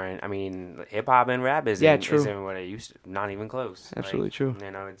genres aren't. I mean, hip hop and rap isn't true. what it used to. Not even close. Absolutely Like, true.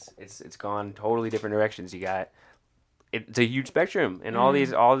 You know, it's gone totally different directions. You got it's a huge spectrum, and all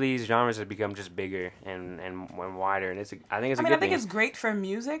these genres have become just bigger and wider. And I think it's a I mean, good I think thing. it's great for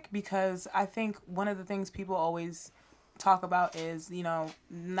music because I think one of the things people always talk about is,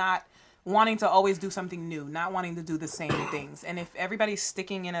 not wanting to always do something new, not wanting to do the same things. And if everybody's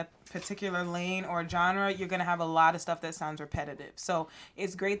sticking in a particular lane or genre, you're going to have a lot of stuff that sounds repetitive. So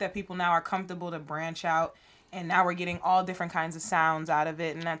it's great that people now are comfortable to branch out, and now we're getting all different kinds of sounds out of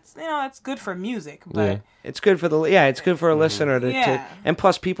it. And that's good for music. But Yeah. It's good for it's good for a listener to, Yeah. and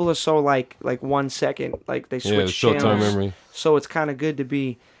plus people are so like 1 second, like they Yeah, switch short-term channels. memory. So it's kind of good to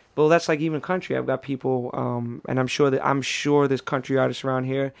be. Well, that's like even country. I've got people, and I'm sure there's country artists around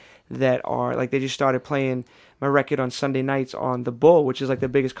here that are like they just started playing my record on Sunday nights on the Bull, which is like the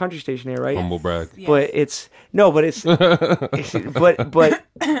biggest country station here, right? Humble brag. Yes. But it's but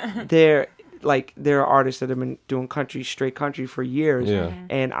there are artists that have been doing straight country for years. Yeah.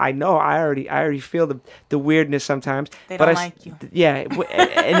 And I know I already feel the weirdness sometimes. They but don't I, like you. Yeah,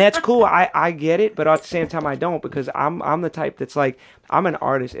 and that's cool. I get it, but at the same time I don't, because I'm the type that's like, I'm an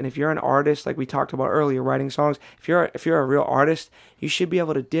artist, and if you're an artist, like we talked about earlier, writing songs, if you're a real artist, you should be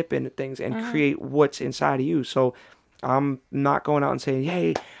able to dip into things and create what's inside of you. So I'm not going out and saying,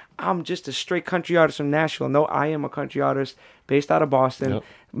 hey, I'm just a straight country artist from Nashville. No, I am a country artist based out of Boston,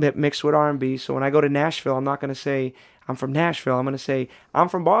 mixed with R&B. So when I go to Nashville, I'm not going to say I'm from Nashville. I'm going to say I'm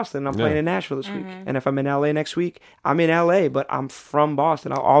from Boston. I'm playing in Nashville this week. And if I'm in LA next week, I'm in LA, but I'm from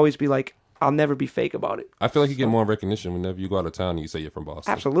Boston. I'll always be like, I'll never be fake about it. I feel like you get more recognition whenever you go out of town and you say you're from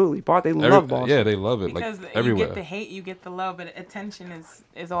Boston. Absolutely. They love Boston. Yeah, they love it. Because like you everywhere. get the hate, you get the love, but attention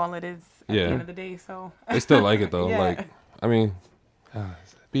is all it is at Yeah. the end of the day. So They still like it though. Yeah. Like, I mean,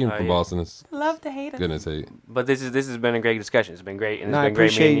 being from yeah. Boston is love to hate us. goodness hate. But this has been a great discussion. It's been great, and No, it's I been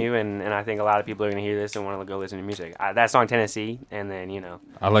great meeting appreciate- you. And I think a lot of people are gonna hear this and want to go listen to music. That song Tennessee, and then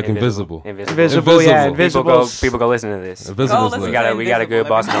I like Invisible. Invisible, yeah. Invisible. People go listen to this. Invisible's listen lit. to We got a good Invisible,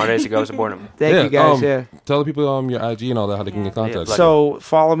 Boston everybody. artist to go support them. Thank you guys. Yeah. Tell the people your IG and all that how they can get in contact. Yeah, So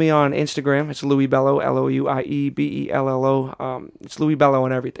follow me on Instagram. It's Louis Bello, LouiBello. It's Louis Bello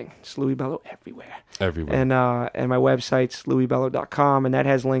on everything. It's Louis Bello everywhere. everywhere. And my website's louisbello.com, and that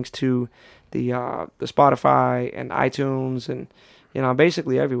has links to the Spotify and iTunes, and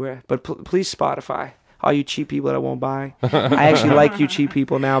basically everywhere. But please, Spotify, all you cheap people that won't buy. I actually like you cheap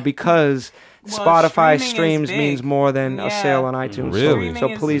people now, because Well, Spotify streaming is streams big. means more than a Yeah. sale on iTunes. Really? So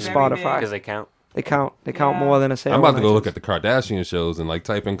Streaming please, is very big. Spotify. Because they count. They count Yeah. more than a sale. I'm about on to go look iTunes. at the Kardashian shows and like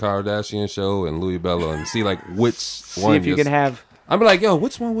type in Kardashian show and Louis Bello and see like which See one. if you can have I'm like, yo,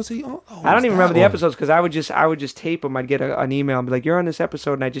 which one was he on? Oh, I don't even that remember the one. episodes because I would just tape them. I'd get an email and be like, "You're on this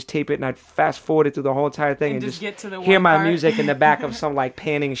episode," and I just tape it and I'd fast forward it through the whole entire thing And and just get to the hear one my part. music in the back of some like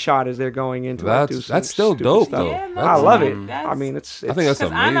panning shot as they're going into. like, do some That's still stupid dope, stuff. though. Yeah, no, I love it. that's- I mean, it's I think that's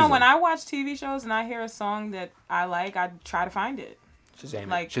Because amazing. I know when I watch TV shows and I hear a song that I like, I try to find it. Shazam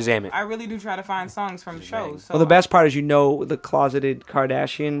Like it. Shazam it. I really do try to find songs from shows. So well, the best part is the closeted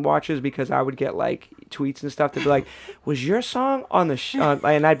Kardashian watchers because I would get like tweets and stuff to be like, "Was your song on the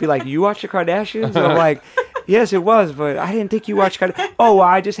and I'd be like, "You watch the Kardashians?" And I'm like, "Yes, it was, but I didn't think you watched Kardashians." Oh, well,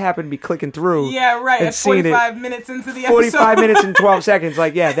 I just happened to be clicking through. Yeah, right. and At seen it. 45 minutes into the episode. 45 minutes and 12 seconds.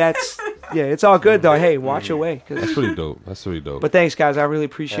 Like, yeah, it's all good though. Hey, watch away. That's pretty dope. That's pretty dope. But thanks, guys. I really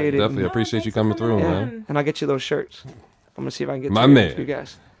appreciate it. Definitely And, appreciate you coming through, man. and I'll get you those shirts. I'm gonna see if I can get My to you man. for you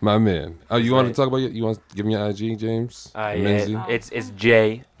guys. My man. Oh, you want to right. talk about you want to give me your IG, James? Yeah, Menzie? it's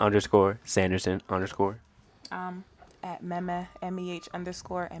J_Sanderson_. At meme,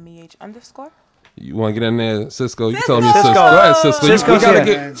 MEH_MEH_. You want to get in there, Cisco? You Cisco! tell me, Cisco. Cisco! Go ahead, Cisco. Cisco's You gotta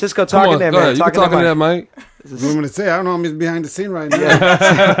here. get. Cisco Come talking on, there, go man. ahead. You can talking to that, Mike. What do you want me to say? I don't know. I'm just behind the scene right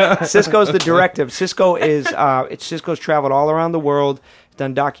now. Cisco's the directive. Cisco is Cisco's traveled all around the world,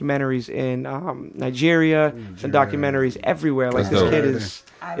 done documentaries in Nigeria, done documentaries everywhere. Like That's this dope. kid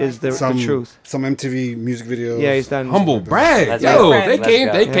I is like the truth. Some MTV music videos. Yeah, he's done Humble brag. Let's Yo, go. they Let's came.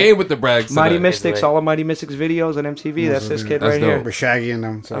 go. They Yeah. came with the brags. Mighty today. Mystics, It's lit. all of Mighty Mystics videos on MTV. That's this kid That's right dope. With Shaggy in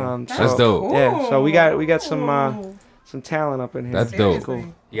them. So. here. That's dope. Yeah, so we got some talent up in here. That's dope. Cool.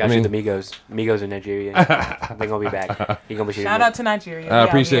 You got I mean- the Migos. Migos in Nigeria. They're gonna be back. He gonna be shooting. Shout out to Nigeria. I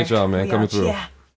appreciate y'all, man, coming through. Yeah.